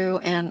to do,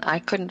 and I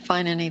couldn't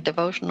find any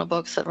devotional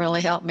books that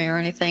really helped me or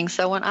anything.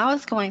 So when I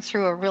was going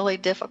through a really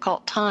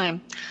difficult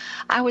time,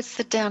 I would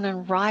sit down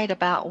and write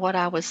about what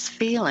I was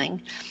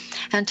feeling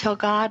until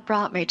God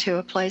brought me to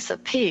a place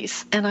of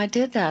peace. And I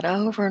did that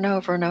over and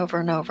over and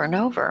over and over and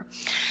over.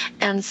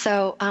 And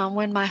so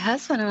when my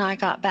husband and I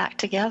got back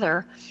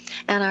together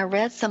and I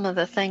read some of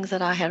the things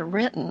that I had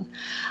written,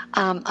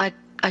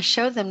 I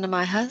showed them to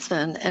my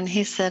husband, and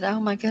he said,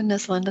 "Oh my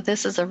goodness, Linda,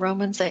 this is a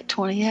Romans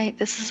 8:28.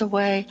 This is a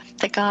way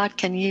that God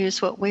can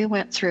use what we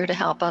went through to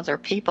help other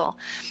people."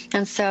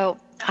 And so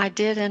I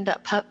did end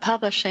up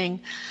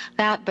publishing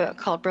that book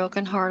called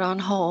Broken Heart on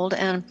Hold.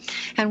 And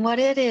what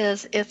it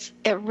is, it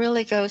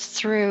really goes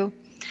through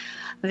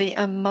the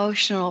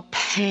emotional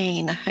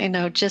pain,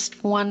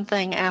 just one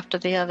thing after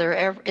the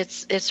other.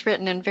 It's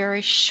written in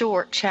very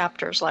short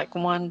chapters, like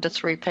 1 to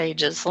 3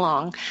 pages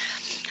long,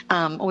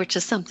 which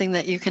is something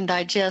that you can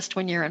digest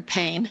when you're in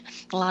pain.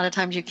 A lot of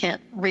times you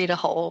can't read a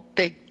whole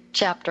big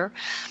chapter.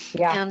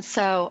 Yeah. And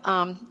so,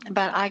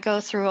 but I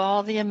go through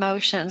all the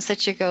emotions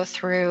that you go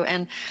through,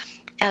 and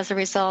as a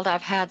result,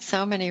 I've had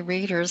so many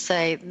readers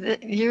say,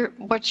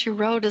 what you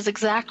wrote is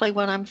exactly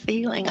what I'm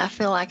feeling. I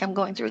feel like I'm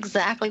going through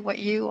exactly what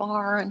you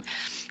are.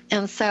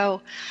 And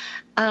so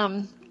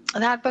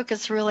that book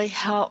has really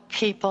helped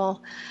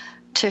people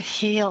to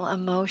heal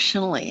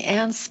emotionally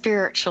and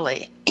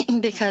spiritually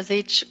because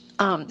each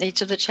of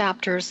the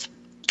chapters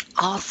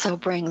also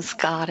brings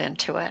God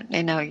into it.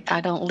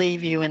 I don't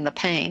leave you in the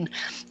pain.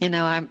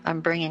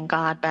 I'm bringing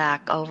God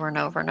back over and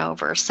over and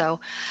over. So,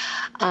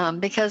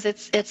 because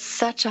it's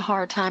such a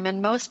hard time, and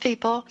most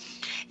people,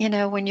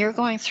 when you're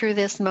going through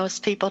this,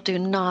 most people do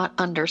not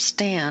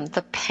understand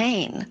the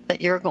pain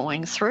that you're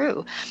going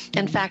through.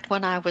 In fact,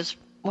 when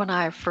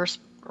I first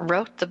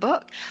wrote the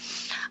book,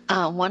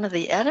 one of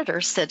the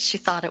editors said she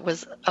thought it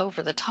was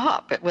over the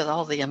top with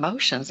all the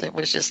emotions. It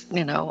was just,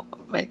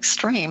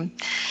 extreme.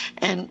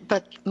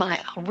 But my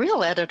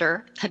real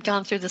editor had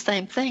gone through the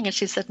same thing, and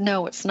she said,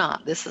 "No, it's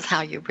not. This is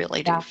how you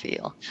really do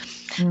feel."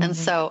 Mm-hmm. And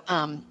so,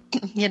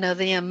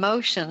 the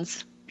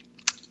emotions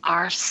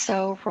are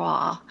so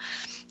raw.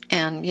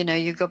 And,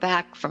 you go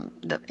back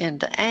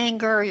into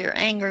anger. You're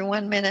angry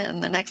one minute,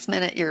 and the next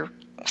minute you're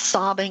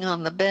sobbing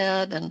on the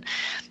bed, and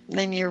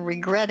then you're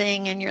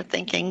regretting, and you're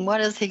thinking, what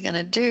is he going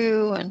to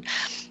do, and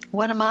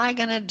what am I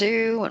going to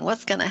do, and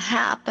what's going to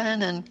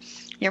happen, and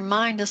your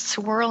mind is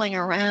swirling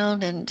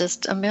around in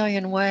just a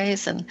million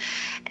ways, and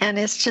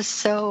it's just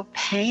so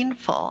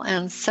painful.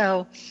 And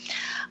so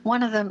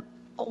one of the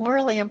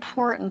really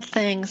important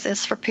things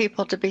is for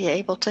people to be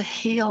able to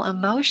heal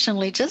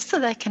emotionally just so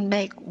they can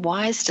make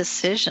wise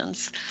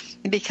decisions,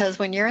 because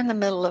when you're in the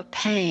middle of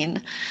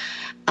pain,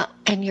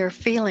 and your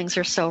feelings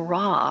are so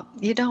raw,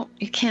 you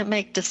can't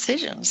make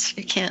decisions.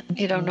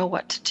 You don't know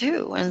what to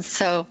do. And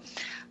so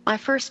my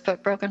first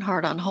book, Broken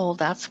Heart on Hold,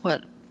 that's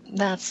what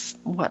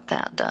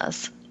that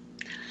does.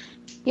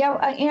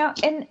 Yeah,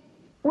 and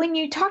when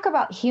you talk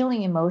about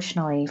healing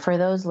emotionally, for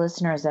those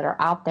listeners that are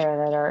out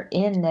there that are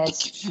in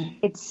this,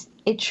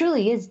 it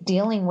truly is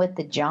dealing with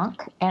the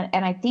junk. And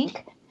I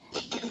think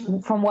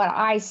from what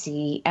I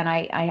see, and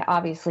I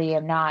obviously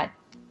am not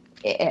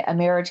a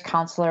marriage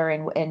counselor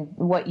and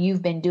what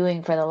you've been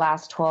doing for the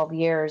last 12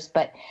 years,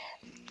 but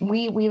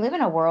we live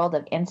in a world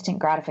of instant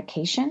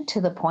gratification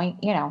to the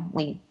point,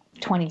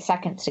 20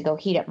 seconds to go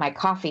heat up my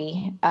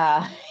coffee,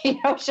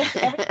 it's just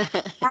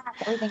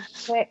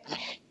everything's quick.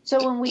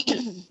 So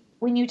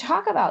when you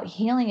talk about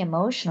healing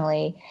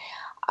emotionally,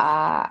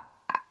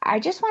 I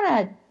just want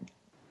to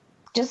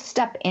just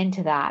step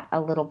into that a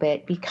little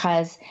bit,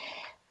 because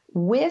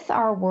with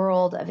our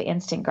world of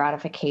instant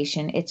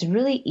gratification, it's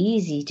really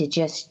easy to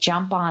just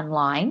jump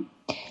online,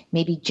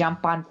 maybe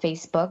jump on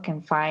Facebook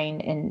and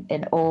find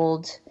an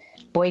old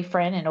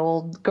boyfriend, an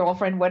old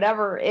girlfriend,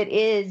 whatever it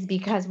is,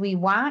 because we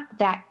want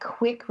that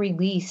quick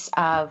release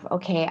of,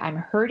 okay, I'm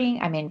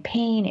hurting, I'm in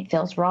pain, it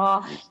feels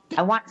raw.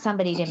 I want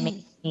somebody to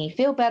make me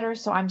feel better,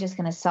 so I'm just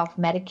going to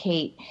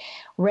self-medicate,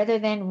 rather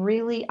than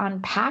really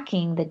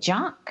unpacking the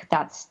junk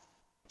that's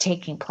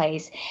taking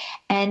place.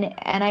 And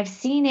I've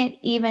seen it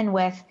even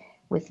with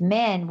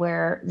men,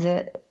 where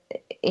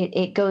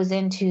it goes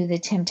into the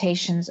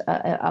temptations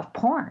of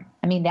porn.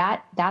 I mean,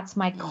 that's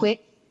my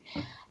quick,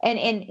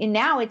 and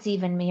now it's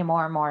even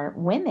more and more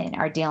women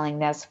are dealing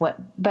this.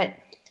 But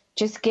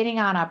just getting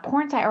on a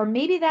porn site, or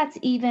maybe that's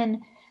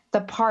even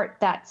the part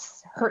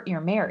that's hurt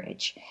your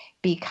marriage,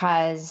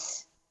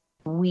 because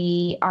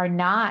we are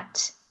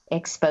not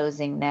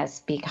exposing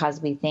this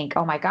because we think,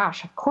 oh my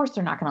gosh, of course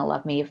they're not going to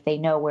love me if they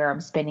know where I'm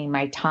spending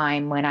my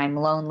time when I'm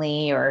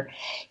lonely, or,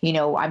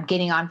 I'm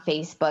getting on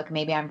Facebook,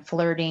 maybe I'm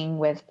flirting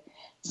with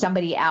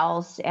somebody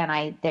else, and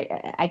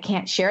I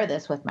can't share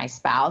this with my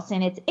spouse,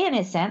 and it's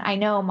innocent. I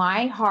know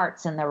my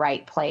heart's in the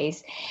right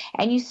place,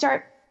 and you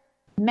start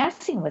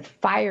messing with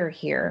fire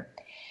here.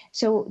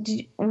 So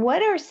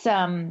what are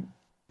some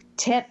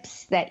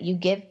tips that you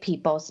give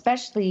people,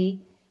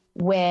 especially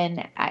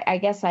when I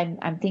guess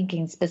I'm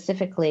thinking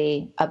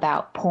specifically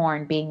about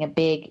porn being a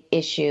big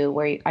issue,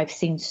 where I've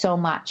seen so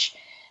much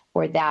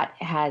where that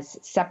has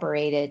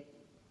separated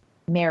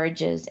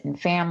marriages and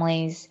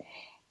families.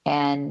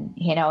 And,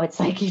 it's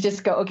like you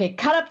just go, okay,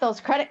 cut up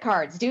those credit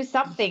cards, do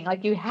something.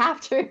 Like, you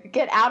have to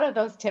get out of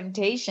those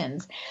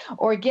temptations,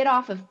 or get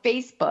off of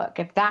Facebook.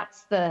 If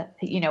that's the,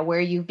 where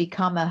you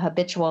become a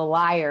habitual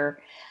liar,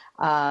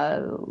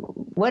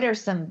 what are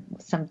some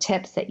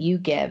tips that you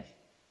give?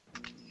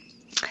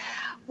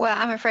 Well,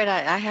 I'm afraid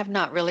I have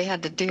not really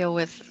had to deal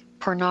with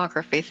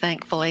pornography,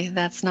 thankfully.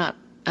 That's not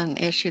an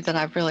issue that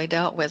I've really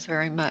dealt with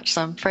very much,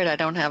 so I'm afraid I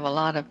don't have a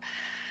lot of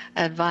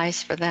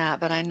advice for that.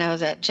 But I know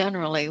that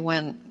generally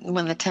when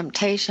the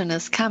temptation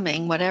is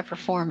coming, whatever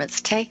form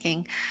it's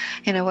taking,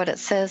 what it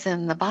says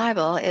in the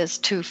Bible is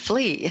to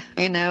flee,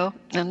 and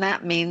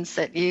that means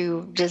that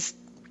you just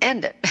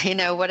end it,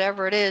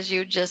 whatever it is,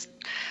 you just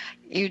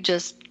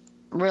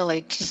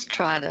really just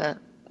try to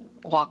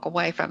walk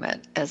away from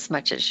it as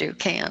much as you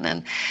can.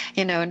 And,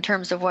 in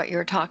terms of what you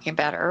were talking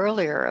about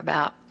earlier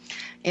about,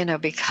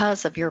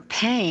 because of your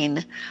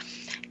pain,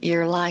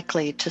 you're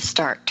likely to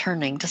start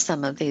turning to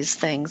some of these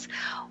things.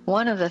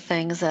 One of the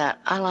things that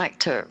I like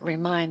to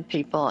remind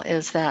people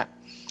is that,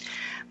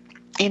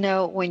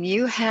 when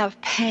you have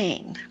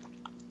pain,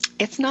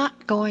 it's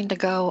not going to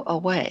go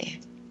away.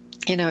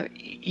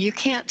 You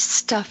can't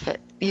stuff it.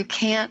 You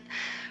can't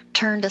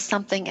turn to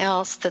something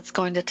else that's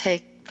going to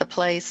take the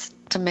place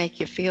to make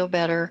you feel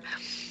better.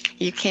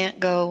 You can't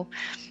go,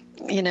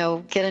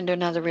 get into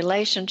another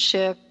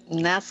relationship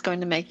and that's going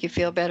to make you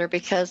feel better,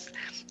 because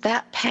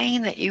that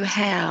pain that you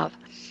have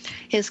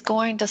is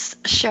going to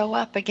show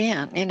up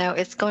again.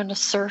 It's going to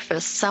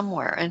surface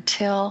somewhere,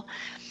 until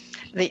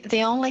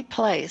the only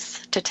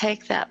place to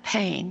take that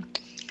pain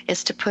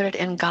is to put it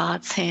in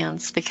God's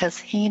hands, because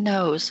He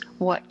knows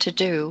what to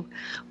do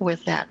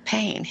with that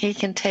pain. He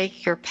can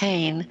take your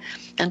pain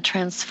and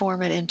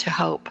transform it into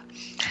hope,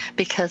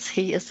 because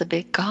He is a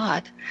big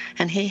God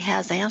and He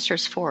has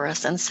answers for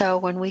us. And so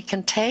when we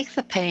can take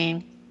the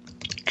pain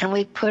and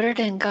we put it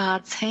in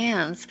God's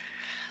hands,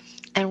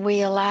 and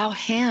we allow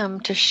Him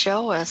to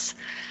show us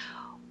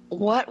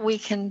what we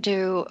can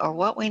do, or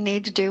what we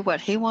need to do,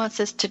 what He wants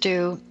us to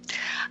do,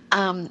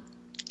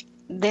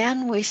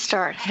 then we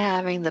start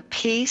having the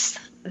peace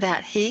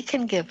that He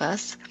can give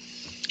us,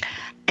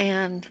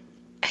 and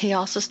He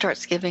also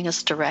starts giving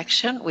us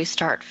direction. We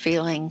start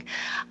feeling,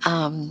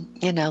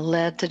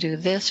 led to do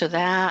this or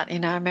that.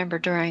 I remember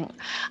during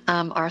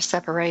our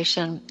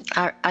separation,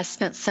 I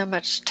spent so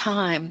much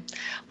time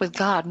with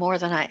God, more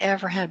than I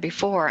ever had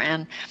before,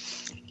 and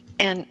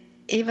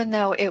even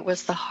though it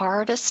was the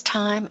hardest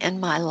time in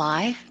my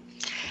life,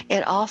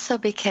 it also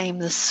became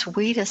the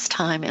sweetest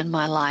time in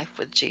my life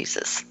with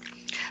Jesus,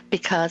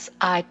 because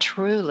I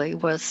truly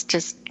was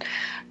just,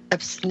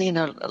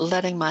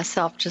 letting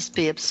myself just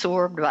be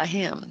absorbed by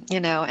Him,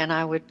 and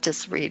I would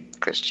just read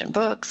Christian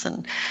books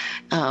and,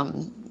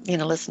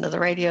 listen to the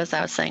radio, as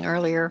I was saying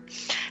earlier,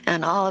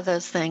 and all of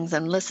those things,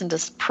 and listen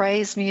to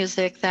praise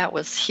music. That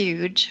was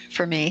huge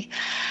for me.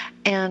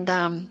 And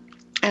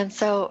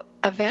so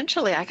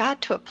eventually I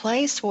got to a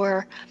place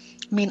where,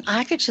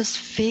 I could just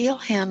feel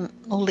Him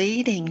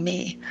leading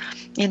me,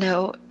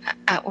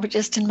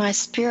 just in my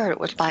spirit. It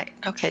was like,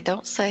 okay,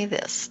 don't say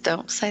this,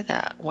 don't say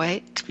that,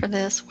 wait for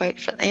this,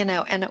 wait for,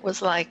 and it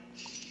was like,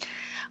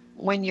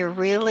 when you're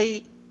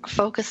really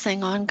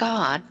focusing on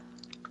God,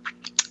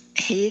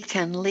 He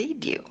can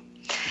lead you.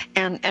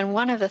 And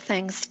one of the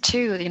things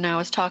too, I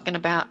was talking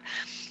about,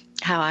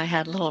 how I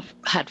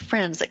had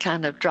friends that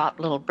kind of dropped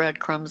little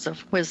breadcrumbs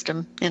of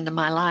wisdom into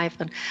my life.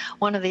 And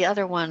one of the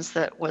other ones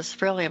that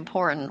was really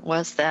important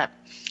was that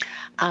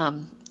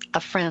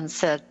a friend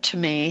said to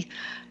me,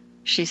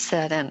 she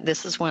said, and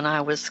this is when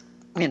I was,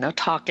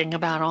 talking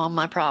about all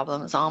my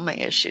problems, all my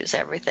issues,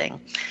 everything.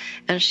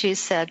 And she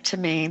said to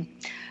me,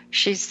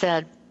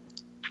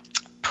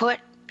 put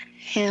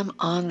him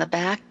on the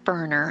back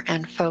burner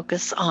and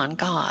focus on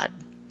God.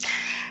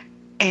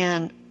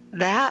 And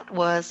that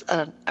was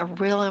a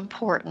real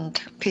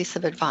important piece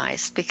of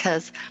advice,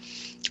 because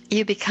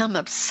you become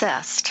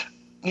obsessed,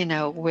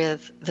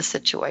 with the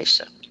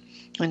situation.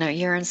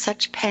 You're in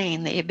such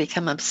pain that you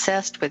become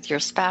obsessed with your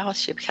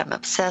spouse, you become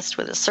obsessed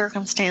with the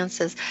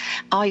circumstances.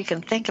 All you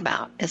can think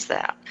about is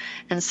that.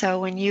 And so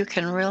when you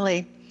can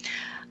really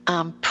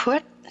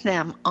put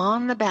them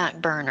on the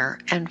back burner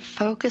and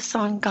focus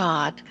on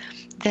God,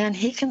 then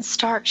he can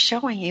start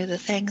showing you the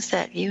things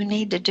that you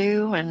need to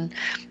do and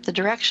the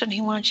direction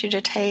he wants you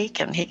to take,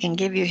 and he can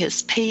give you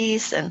his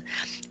peace. And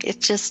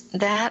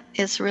that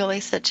is really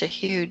such a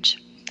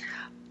huge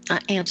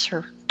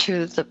answer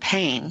to the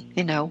pain.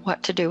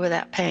 What to do with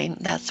that pain,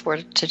 that's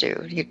what to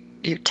do.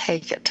 You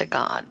take it to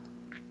God.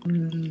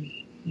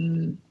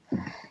 Mm-hmm.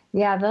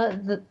 Yeah,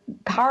 the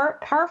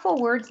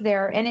powerful words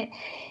there. And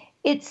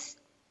it's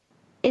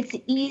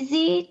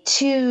easy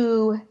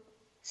to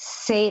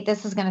say,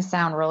 this is going to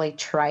sound really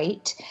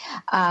trite,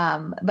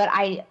 but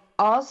I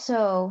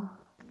also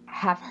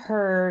have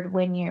heard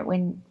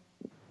when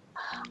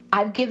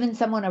I've given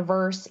someone a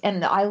verse,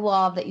 and I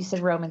love that you said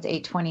Romans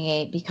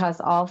 8:28, because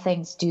all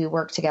things do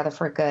work together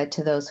for good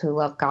to those who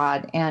love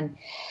God, and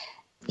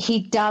he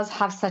does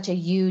have such a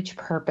huge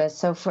purpose.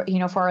 So for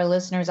our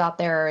listeners out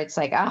there, it's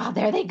like,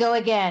 there they go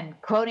again,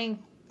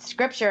 quoting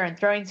scripture and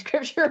throwing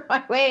scripture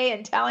my way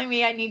and telling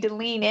me I need to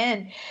lean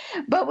in.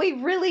 But we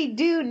really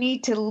do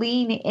need to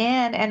lean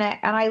in. And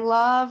I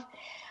love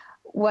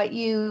what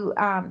you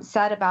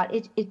said about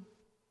it.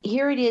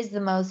 Here it is,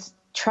 the most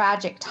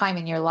tragic time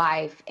in your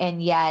life,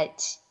 and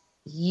yet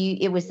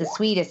it was the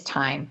sweetest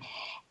time.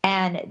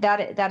 And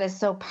that is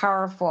so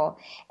powerful.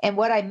 And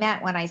what I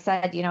meant when I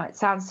said, it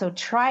sounds so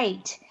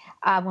trite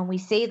when we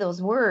say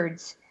those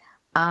words,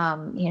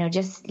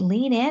 just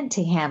lean into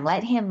him,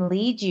 let him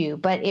lead you.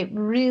 But it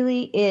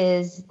really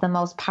is the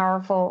most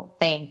powerful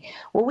thing.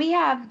 Well, we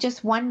have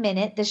just 1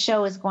 minute. The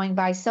show is going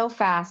by so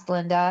fast,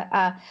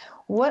 Linda.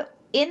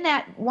 In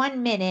that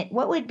 1 minute,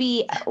 what would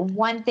be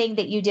one thing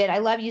that you did? I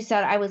love you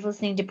said I was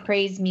listening to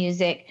praise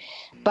music,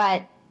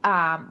 but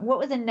what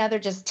was another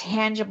just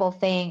tangible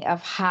thing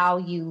of how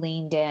you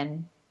leaned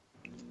in?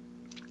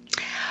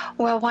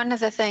 Well, one of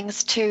the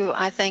things, too,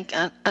 I think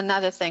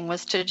another thing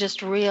was to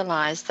just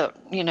realize that,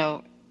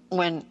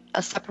 when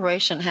a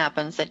separation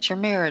happens, that your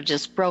marriage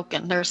is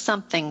broken. There's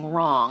something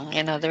wrong.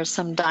 There's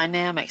some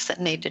dynamics that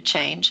need to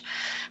change.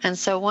 And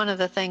so one of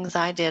the things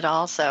I did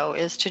also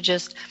is to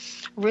just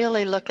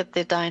really look at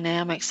the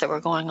dynamics that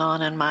were going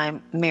on in my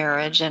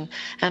marriage, and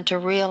to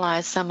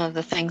realize some of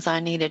the things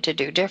I needed to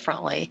do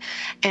differently.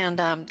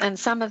 And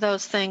some of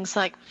those things,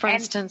 like, for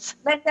instance...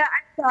 Linda,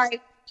 I'm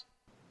sorry.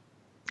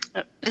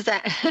 Is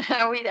that...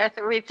 Are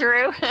we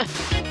through?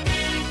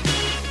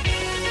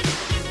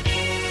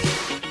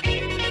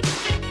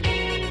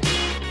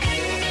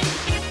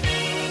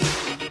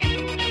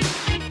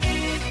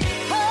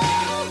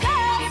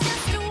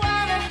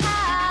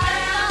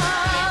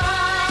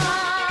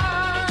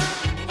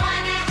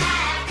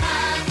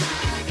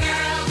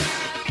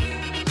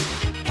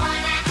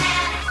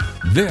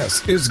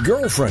 This is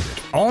Girlfriended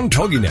on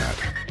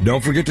TogiNet.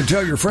 Don't forget to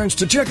tell your friends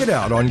to check it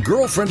out on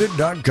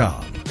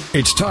girlfriended.com.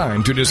 It's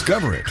time to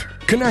discover it,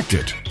 connect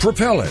it,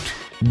 propel it,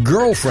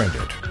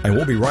 Girlfriended. And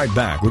we'll be right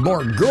back with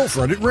more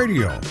Girlfriended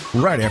Radio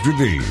right after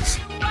these.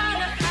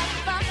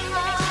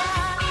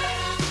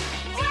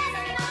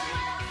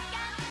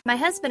 My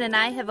husband and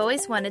I have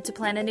always wanted to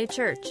plant a new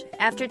church.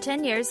 After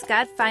 10 years,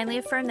 God finally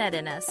affirmed that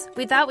in us.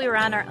 We thought we were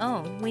on our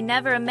own. We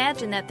never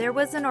imagined that there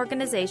was an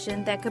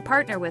organization that could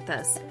partner with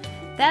us.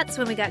 That's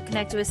when we got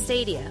connected with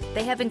Stadia.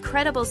 They have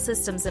incredible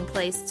systems in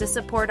place to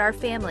support our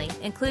family,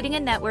 including a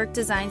network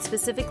designed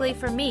specifically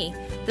for me,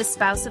 the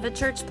spouse of a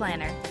church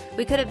planner.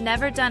 We could have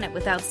never done it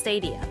without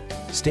Stadia.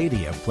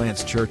 Stadia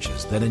plants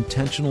churches that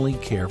intentionally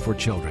care for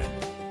children.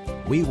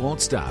 We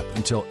won't stop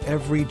until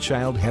every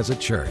child has a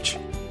church.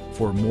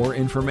 For more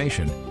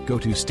information, go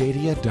to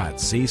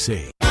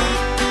stadia.cc.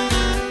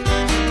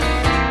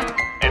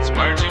 It's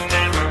Merging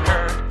Never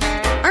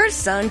Hurt. Our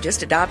son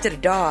just adopted a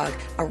dog,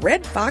 a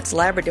red fox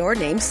Labrador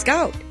named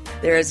Scout.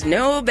 There is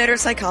no better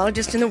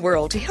psychologist in the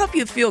world to help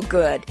you feel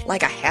good,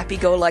 like a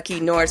happy-go-lucky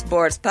Norris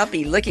Boris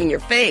puppy licking your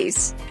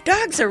face.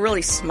 Dogs are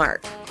really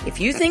smart. If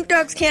you think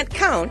dogs can't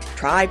count,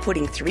 try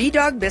putting 3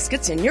 dog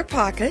biscuits in your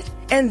pocket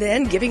and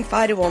then giving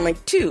Fido only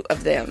 2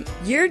 of them.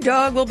 Your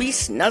dog will be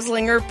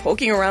snuzzling or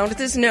poking around with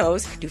his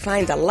nose to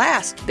find the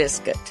last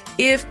biscuit.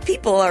 If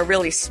people are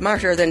really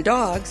smarter than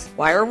dogs,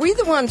 why are we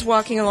the ones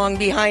walking along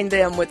behind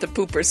them with the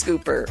pooper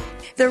scooper?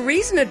 The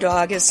reason a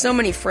dog has so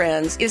many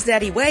friends is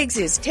that he wags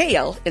his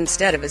tail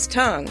instead of his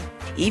tongue.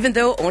 Even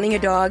though owning a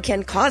dog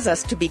can cause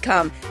us to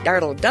become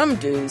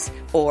dartle-dum-doos,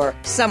 or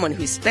someone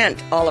who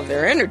spent all of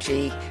their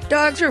energy,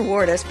 dogs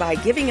reward us by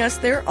giving us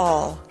their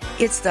all.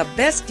 It's the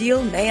best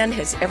deal man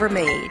has ever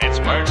made. It's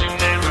words you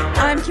never heard.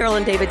 I'm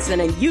Carolyn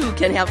Davidson, and you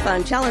can have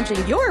fun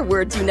challenging your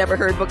words you never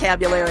heard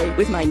vocabulary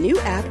with my new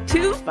app,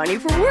 Too Funny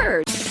for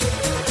Words.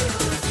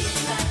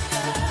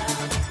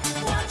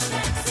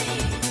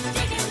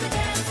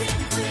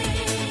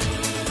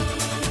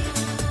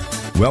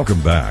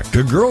 Welcome back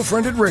to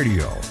Girlfriended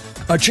Radio,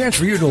 a chance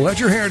for you to let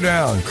your hair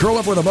down, curl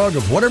up with a mug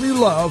of whatever you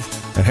love,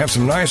 and have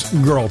some nice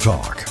girl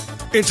talk.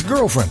 It's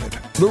Girlfriended,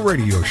 the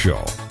radio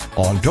show,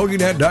 on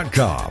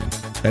TogiNet.com.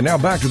 And now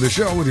back to the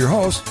show with your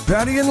hosts,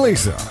 Patty and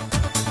Lisa.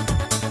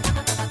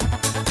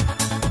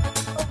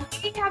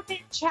 We have been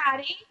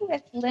chatting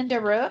with Linda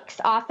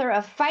Rooks, author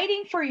of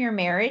Fighting for Your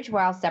Marriage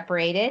While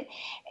Separated.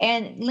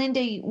 And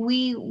Linda,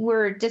 we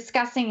were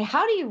discussing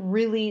how do you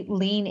really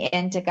lean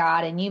into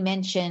God? And you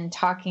mentioned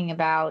talking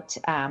about,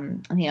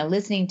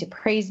 listening to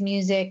praise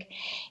music,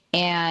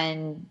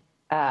 and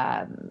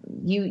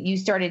you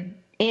started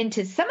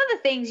into some of the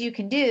things you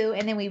can do,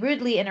 and then we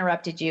rudely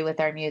interrupted you with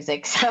our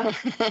music. So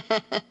just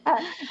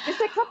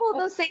a couple of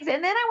those things.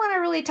 And then I want to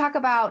really talk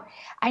about,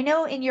 I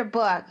know in your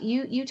book,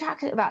 you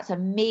talk about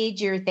some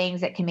major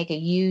things that can make a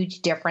huge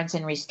difference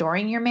in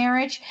restoring your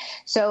marriage.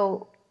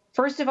 So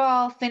first of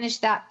all, finish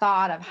that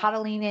thought of how to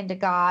lean into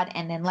God,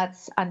 and then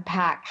let's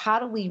unpack, how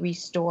do we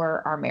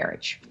restore our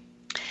marriage?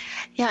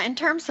 Yeah, in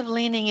terms of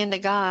leaning into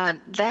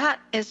God, that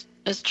is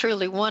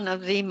truly one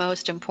of the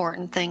most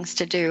important things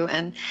to do.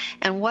 And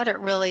what it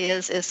really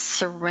is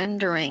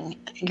surrendering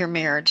your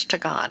marriage to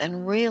God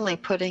and really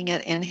putting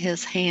it in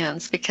His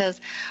hands, because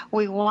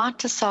we want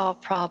to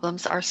solve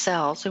problems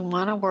ourselves. We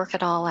want to work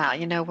it all out.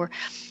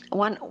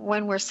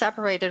 When we're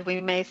separated, we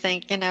may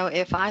think,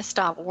 if I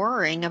stop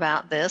worrying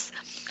about this,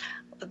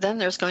 then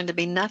there's going to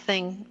be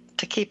nothing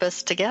to keep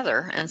us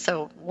together. And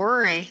so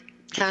worry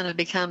kind of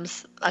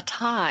becomes a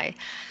tie.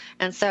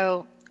 And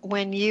so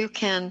when you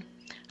can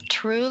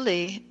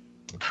truly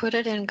put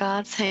it in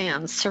God's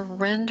hands,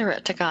 surrender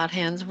it to God's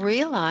hands,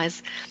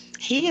 realize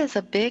He is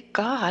a big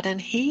God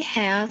and He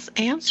has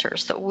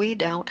answers that we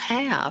don't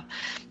have.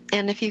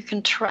 And if you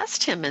can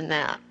trust Him in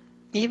that,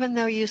 even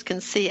though you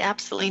can see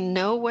absolutely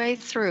no way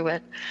through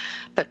it,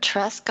 but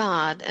trust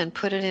God and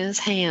put it in His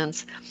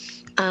hands,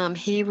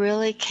 He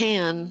really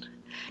can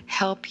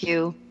help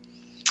you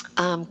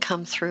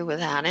come through with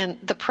that. And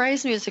the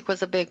praise music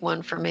was a big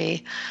one for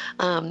me.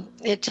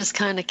 It just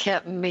kind of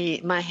kept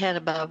my head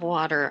above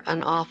water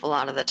an awful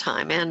lot of the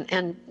time,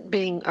 and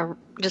being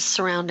just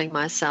surrounding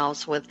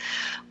myself with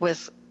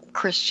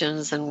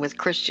Christians and with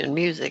Christian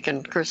music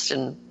and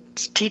Christian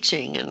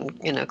teaching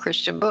and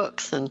Christian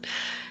books and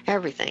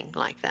everything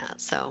like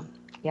that. So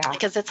yeah,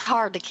 because it's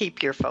hard to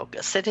keep your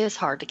focus. It is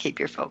hard to keep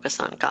your focus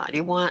on God.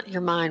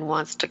 Your mind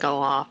wants to go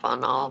off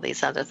on all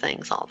these other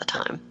things all the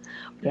time.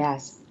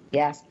 Yes.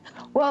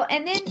 Well,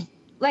 and then,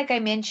 like I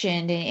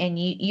mentioned, and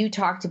you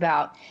talked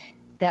about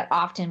that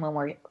often when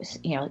we're,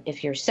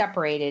 if you're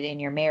separated in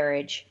your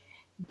marriage,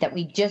 that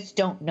we just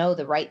don't know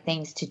the right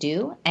things to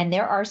do. And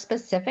there are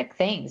specific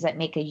things that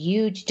make a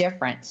huge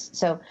difference.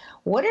 So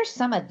what are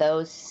some of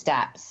those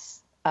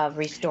steps of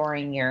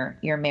restoring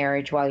your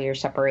marriage while you're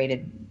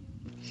separated?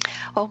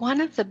 Well,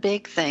 one of the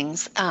big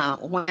things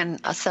when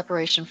a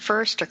separation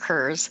first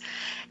occurs,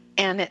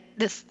 and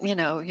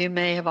somebody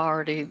may have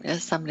already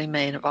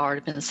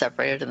been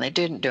separated and they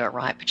didn't do it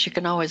right, but you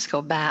can always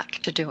go back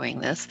to doing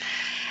this.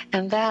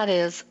 And that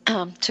is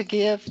to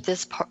give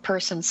this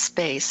person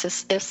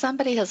space. If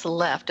somebody has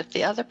left, if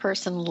the other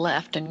person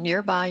left and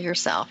you're by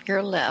yourself,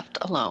 you're left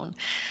alone,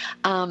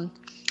 and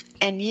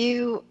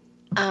you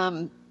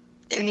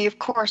of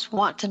course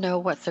want to know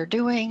what they're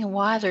doing and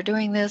why they're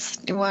doing this.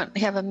 You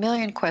have a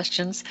million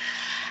questions,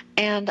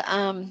 and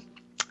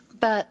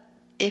but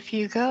if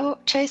you go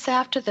chase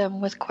after them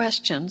with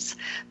questions,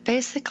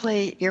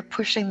 basically you're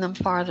pushing them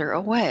farther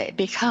away,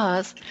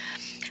 because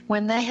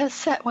when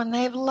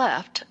they've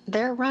left,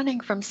 they're running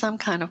from some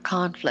kind of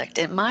conflict.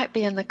 It might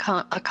be a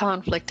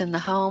conflict in the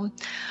home,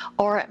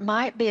 or it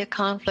might be a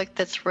conflict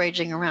that's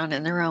raging around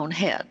in their own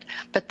head.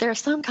 But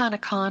there's some kind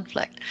of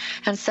conflict.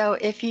 And so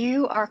if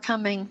you are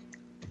coming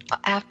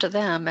after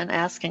them and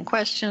asking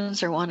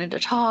questions or wanting to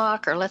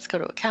talk, or let's go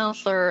to a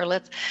counselor, or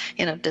let's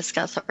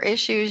discuss our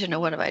issues,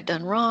 what have I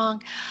done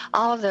wrong,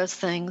 all of those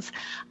things,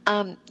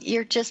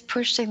 you're just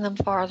pushing them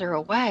farther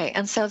away.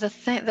 And so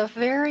the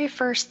very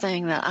first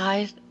thing that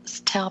I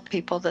tell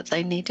people that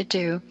they need to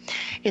do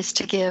is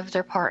to give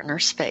their partner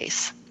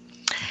space.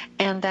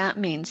 And that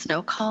means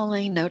no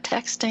calling, no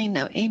texting,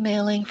 no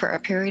emailing for a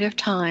period of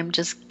time.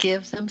 Just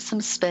give them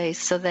some space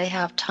so they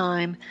have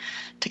time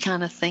to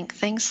kind of think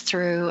things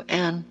through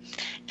and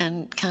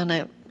kind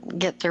of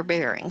get their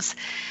bearings.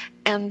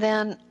 And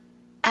then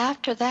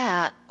after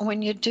that,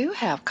 when you do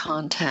have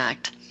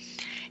contact,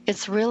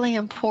 it's really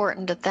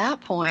important at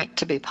that point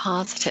to be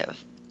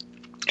positive.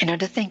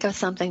 To think of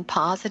something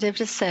positive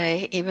to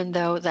say, even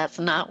though that's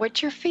not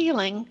what you're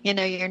feeling.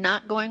 You're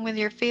not going with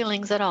your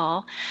feelings at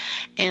all.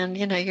 And,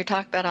 you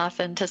talk about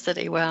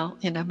authenticity. Well,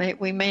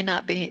 we may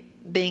not be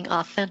being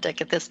authentic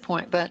at this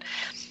point,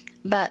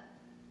 but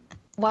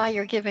while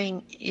you're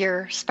giving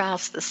your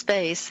spouse the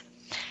space,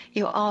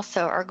 you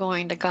also are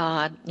going to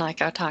God,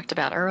 like I talked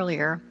about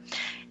earlier,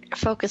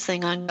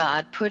 focusing on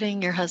God,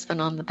 putting your husband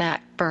on the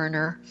back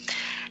burner,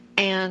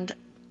 and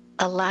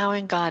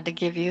allowing God to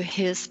give you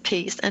his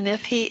peace. And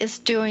if he is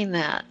doing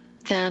that,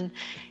 then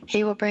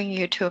he will bring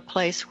you to a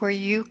place where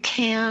you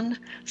can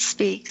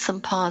speak some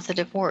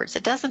positive words.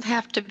 It doesn't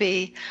have to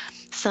be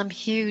some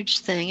huge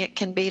thing. It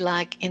can be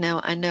like,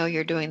 I know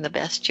you're doing the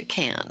best you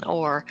can.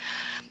 Or,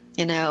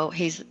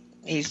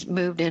 he's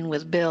moved in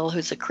with Bill,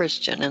 who's a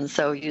Christian. And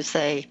so you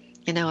say,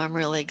 I'm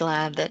really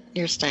glad that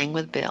you're staying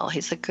with Bill.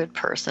 He's a good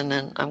person,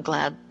 and I'm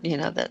glad,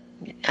 that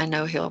I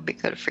know he'll be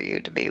good for you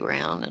to be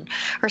around,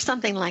 or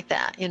something like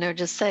that.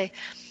 Just say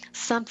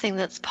something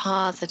that's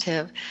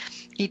positive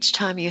each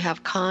time you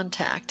have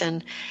contact.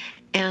 And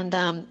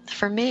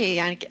for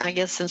me, I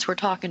guess since we're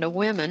talking to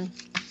women,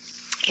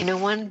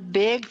 one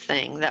big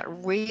thing that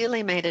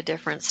really made a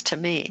difference to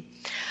me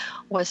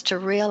was to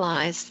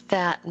realize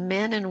that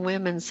men and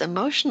women's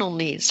emotional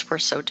needs were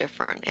so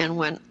different. And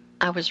when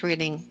I was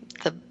reading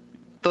the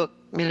book,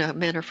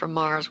 Men Are From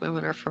Mars,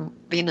 Women Are From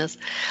Venus,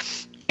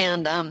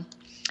 and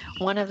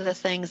one of the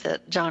things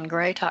that John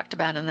Gray talked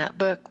about in that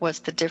book was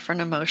the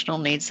different emotional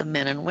needs of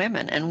men and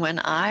women. And when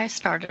I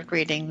started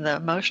reading the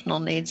emotional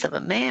needs of a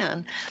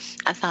man,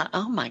 I thought,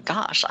 oh my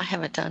gosh, I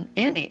haven't done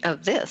any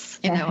of this.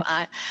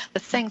 The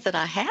things that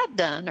I had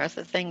done are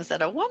the things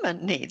that a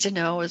woman needs.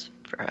 Was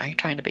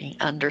trying to be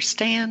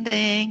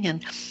understanding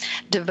and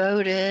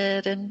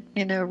devoted and,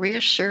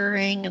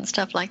 reassuring and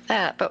stuff like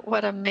that. But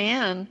what a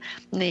man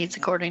needs,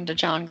 according to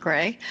John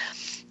Gray,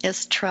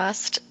 is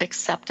trust,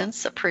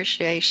 acceptance,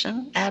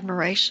 appreciation,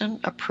 admiration,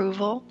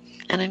 approval,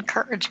 and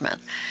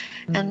encouragement.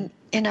 Mm-hmm.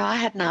 And, I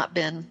had not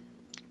been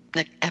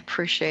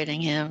appreciating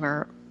him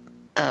or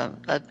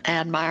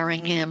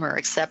admiring him or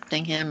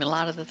accepting him. A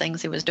lot of the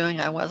things he was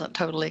doing I wasn't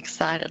totally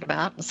excited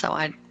about, and so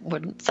I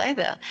wouldn't say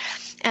that.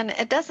 And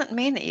it doesn't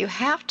mean that you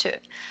have to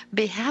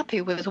be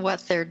happy with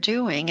what they're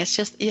doing. It's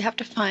just you have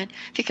to find,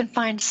 if you can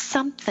find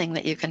something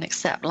that you can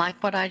accept, like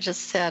what I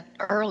just said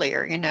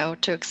earlier,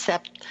 to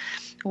accept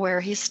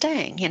where he's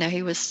staying.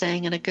 He was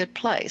staying in a good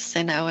place,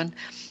 and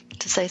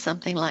to say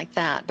something like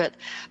that.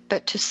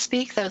 But to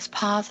speak those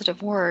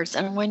positive words,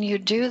 and when you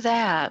do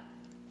that,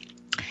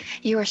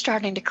 you are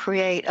starting to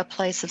create a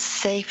place of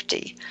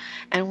safety.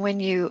 And when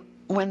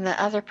the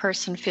other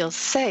person feels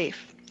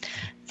safe,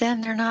 then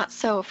they're not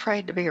so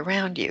afraid to be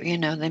around you.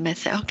 They may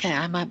say, okay,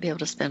 I might be able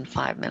to spend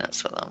 5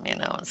 minutes with them,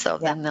 and so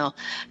then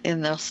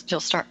you'll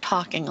start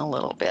talking a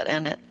little bit,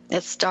 and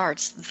it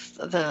starts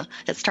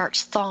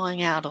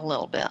thawing out a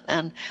little bit.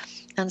 And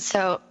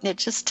so it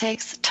just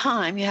takes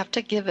time. You have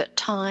to give it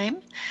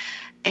time.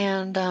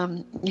 And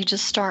you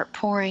just start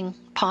pouring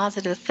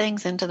positive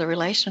things into the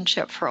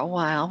relationship for a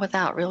while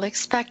without really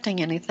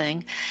expecting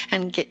anything,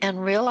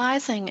 and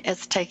realizing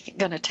it's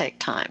going to take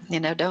time.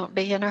 Don't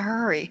be in a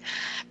hurry,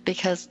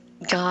 because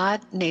God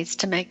needs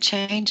to make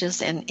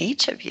changes in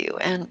each of you,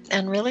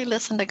 and really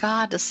listen to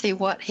God to see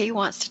what He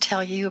wants to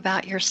tell you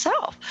about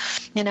yourself.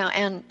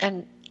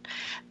 And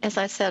as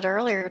I said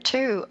earlier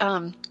too,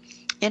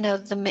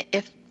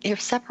 if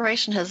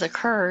separation has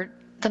occurred,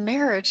 the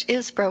marriage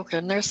is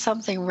broken. There's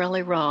something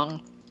really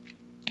wrong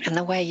in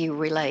the way you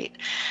relate.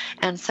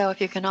 And so if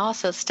you can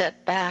also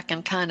step back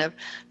and kind of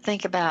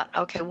think about,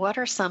 okay, what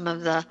are some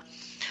of the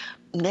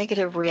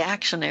negative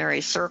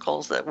reactionary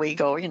circles that we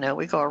go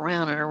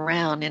around and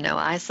around.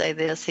 I say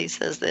this, he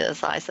says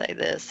this, I say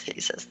this, he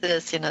says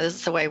this. This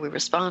is the way we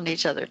respond to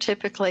each other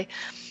typically.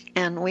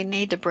 And we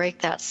need to break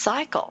that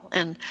cycle.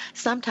 And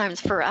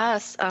sometimes for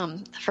us,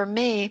 for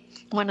me,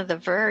 one of the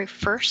very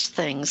first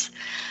things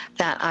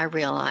that I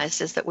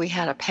realized is that we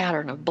had a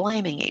pattern of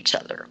blaming each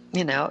other.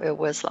 It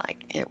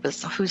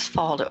was whose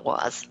fault it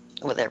was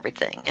with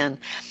everything.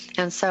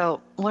 And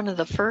so one of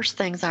the first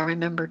things I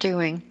remember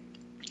doing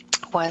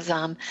was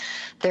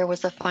there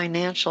was a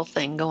financial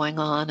thing going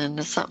on,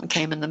 and something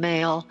came in the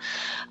mail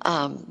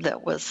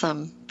that was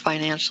some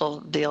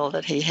financial deal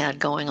that he had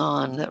going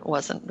on that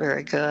wasn't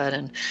very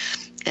good.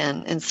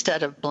 And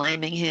instead of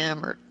blaming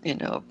him or,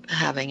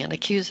 having an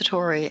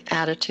accusatory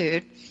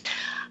attitude,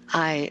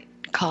 I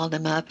called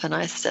him up and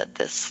I said,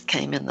 this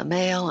came in the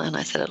mail, and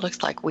I said, it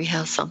looks like we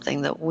have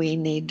something that we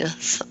need to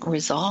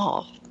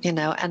resolve, and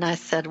I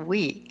said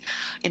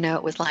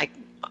it was like,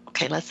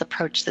 okay, let's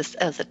approach this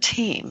as a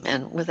team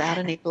and without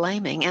any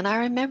blaming. And I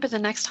remember the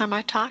next time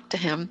I talked to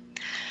him,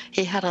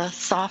 he had a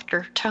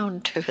softer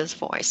tone to his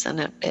voice, and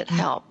it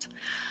helped.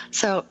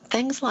 So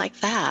things like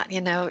that,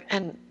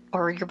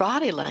 or your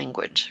body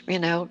language,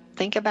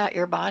 think about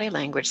your body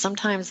language.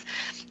 Sometimes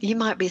you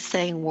might be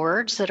saying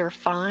words that are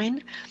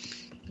fine,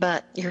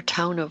 but your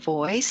tone of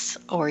voice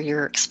or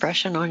your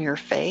expression on your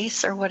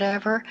face or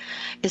whatever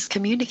is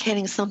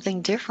communicating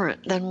something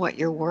different than what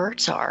your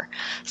words are.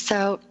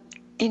 So,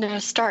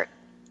 start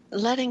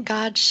letting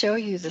God show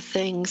you the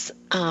things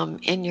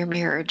in your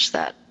marriage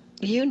that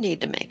you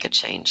need to make a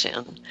change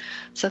in.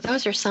 So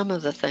those are some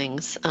of the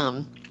things,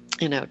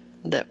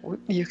 that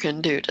you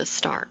can do to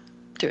start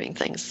doing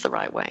things the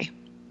right way.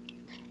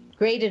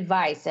 Great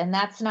advice. And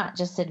that's not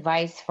just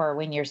advice for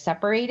when you're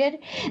separated.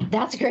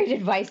 That's great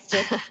advice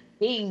just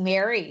being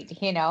married,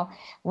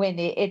 when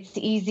it's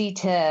easy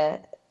to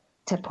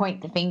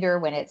point the finger,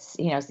 when it's,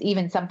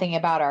 even something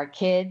about our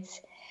kids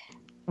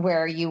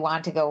where you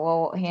want to go,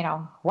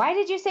 well, why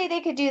did you say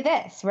they could do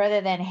this?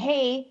 Rather than,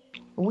 hey,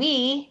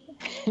 we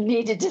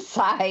need to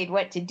decide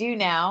what to do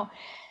now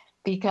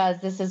because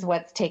this is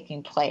what's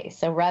taking place.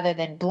 So rather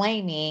than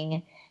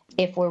blaming,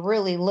 if we're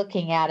really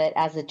looking at it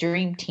as a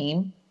dream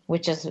team,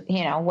 which is,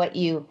 what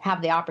you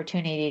have the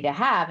opportunity to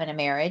have in a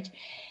marriage,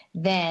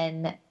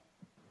 then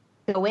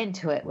go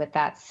into it with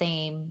that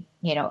same,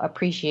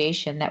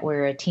 appreciation that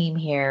we're a team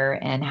here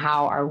and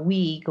how are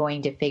we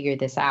going to figure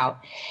this out.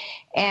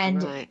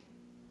 And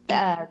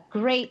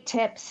great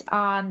tips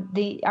on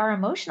our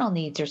emotional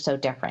needs are so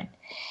different.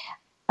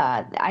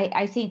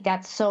 I think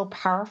that's so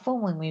powerful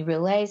when we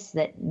realize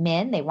that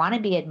men, they want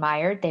to be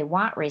admired, they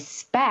want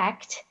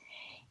respect.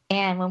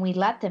 And when we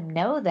let them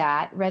know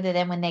that, rather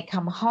than when they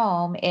come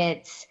home,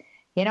 it's,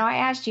 I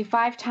asked you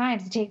 5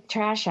 times to take the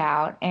trash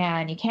out,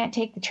 and you can't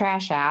take the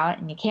trash out,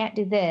 and you can't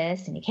do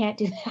this, and you can't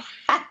do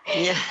that.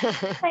 Yeah.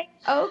 Like,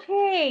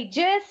 okay,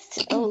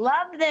 just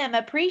love them,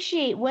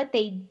 appreciate what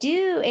they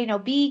do,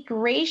 be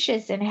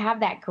gracious and have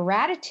that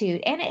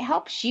gratitude. And it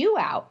helps you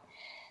out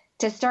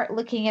to start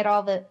looking at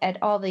all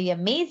the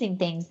amazing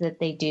things that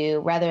they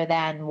do rather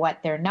than what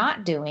they're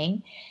not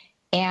doing.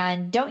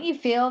 And don't you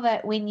feel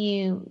that when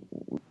you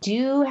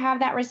do have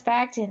that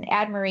respect and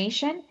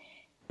admiration,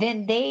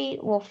 then they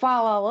will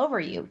fall all over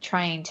you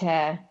trying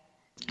to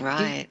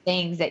do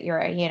things that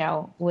you're,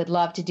 would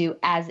love to do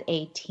as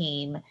a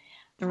team.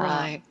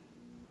 Right.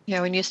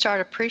 When you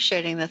start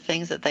appreciating the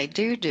things that they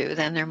do,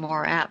 then they're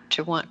more apt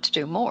to want to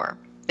do more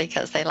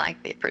because they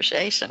like the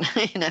appreciation,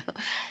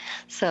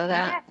 So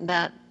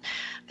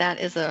that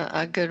is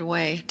a good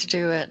way to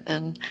do it.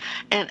 And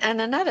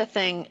another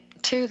thing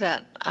too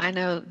that I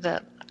know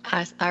that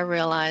I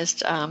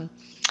realized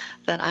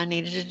that I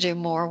needed to do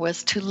more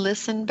was to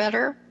listen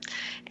better.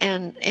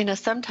 And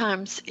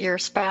sometimes your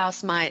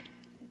spouse might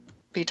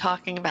be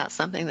talking about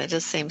something that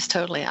just seems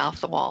totally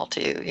off the wall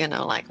to you,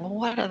 like, well,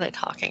 what are they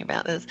talking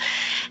about this?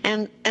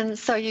 And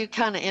so you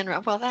kind of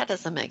interrupt, well, that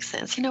doesn't make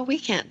sense. We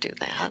can't do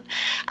that.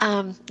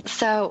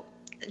 So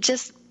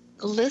just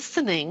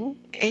listening,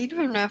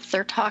 even if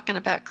they're talking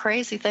about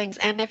crazy things,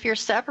 and if you're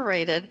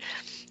separated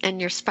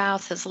and your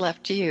spouse has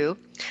left you,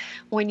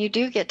 when you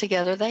do get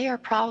together, they are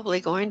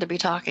probably going to be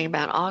talking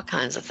about all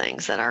kinds of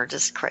things that are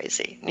just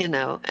crazy,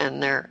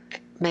 and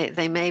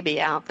they may be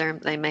out there.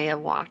 They may have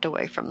walked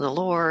away from the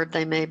Lord.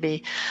 They may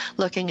be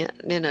looking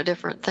at,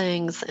 different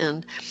things.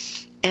 And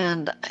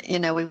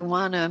we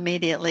want to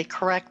immediately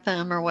correct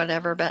them or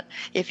whatever. But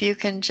if you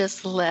can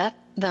just let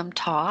them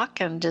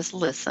talk and just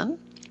listen,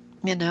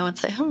 and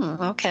say,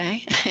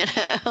 okay,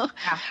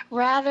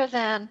 rather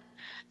than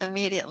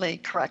immediately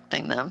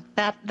correcting them.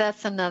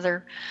 That's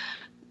another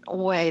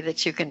way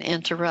that you can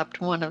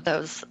interrupt one of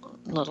those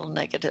little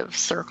negative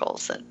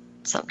circles that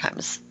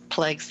sometimes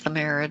plagues the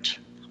marriage.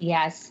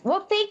 Yes.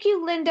 Well, thank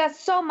you, Linda,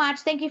 so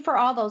much. Thank you for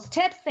all those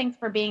tips. Thanks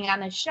for being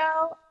on the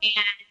show. And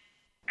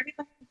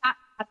everybody got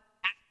back.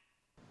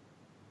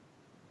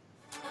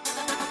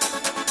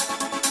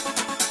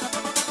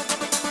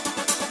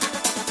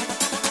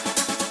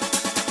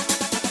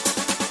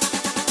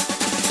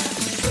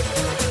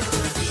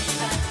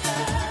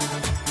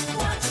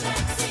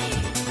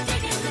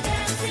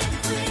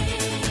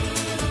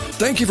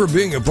 Thank you for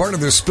being a part of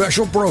this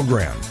special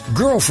program,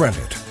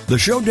 Girlfriended, the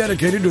show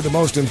dedicated to the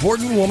most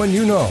important woman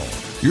you know,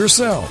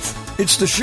 yourself. It's the show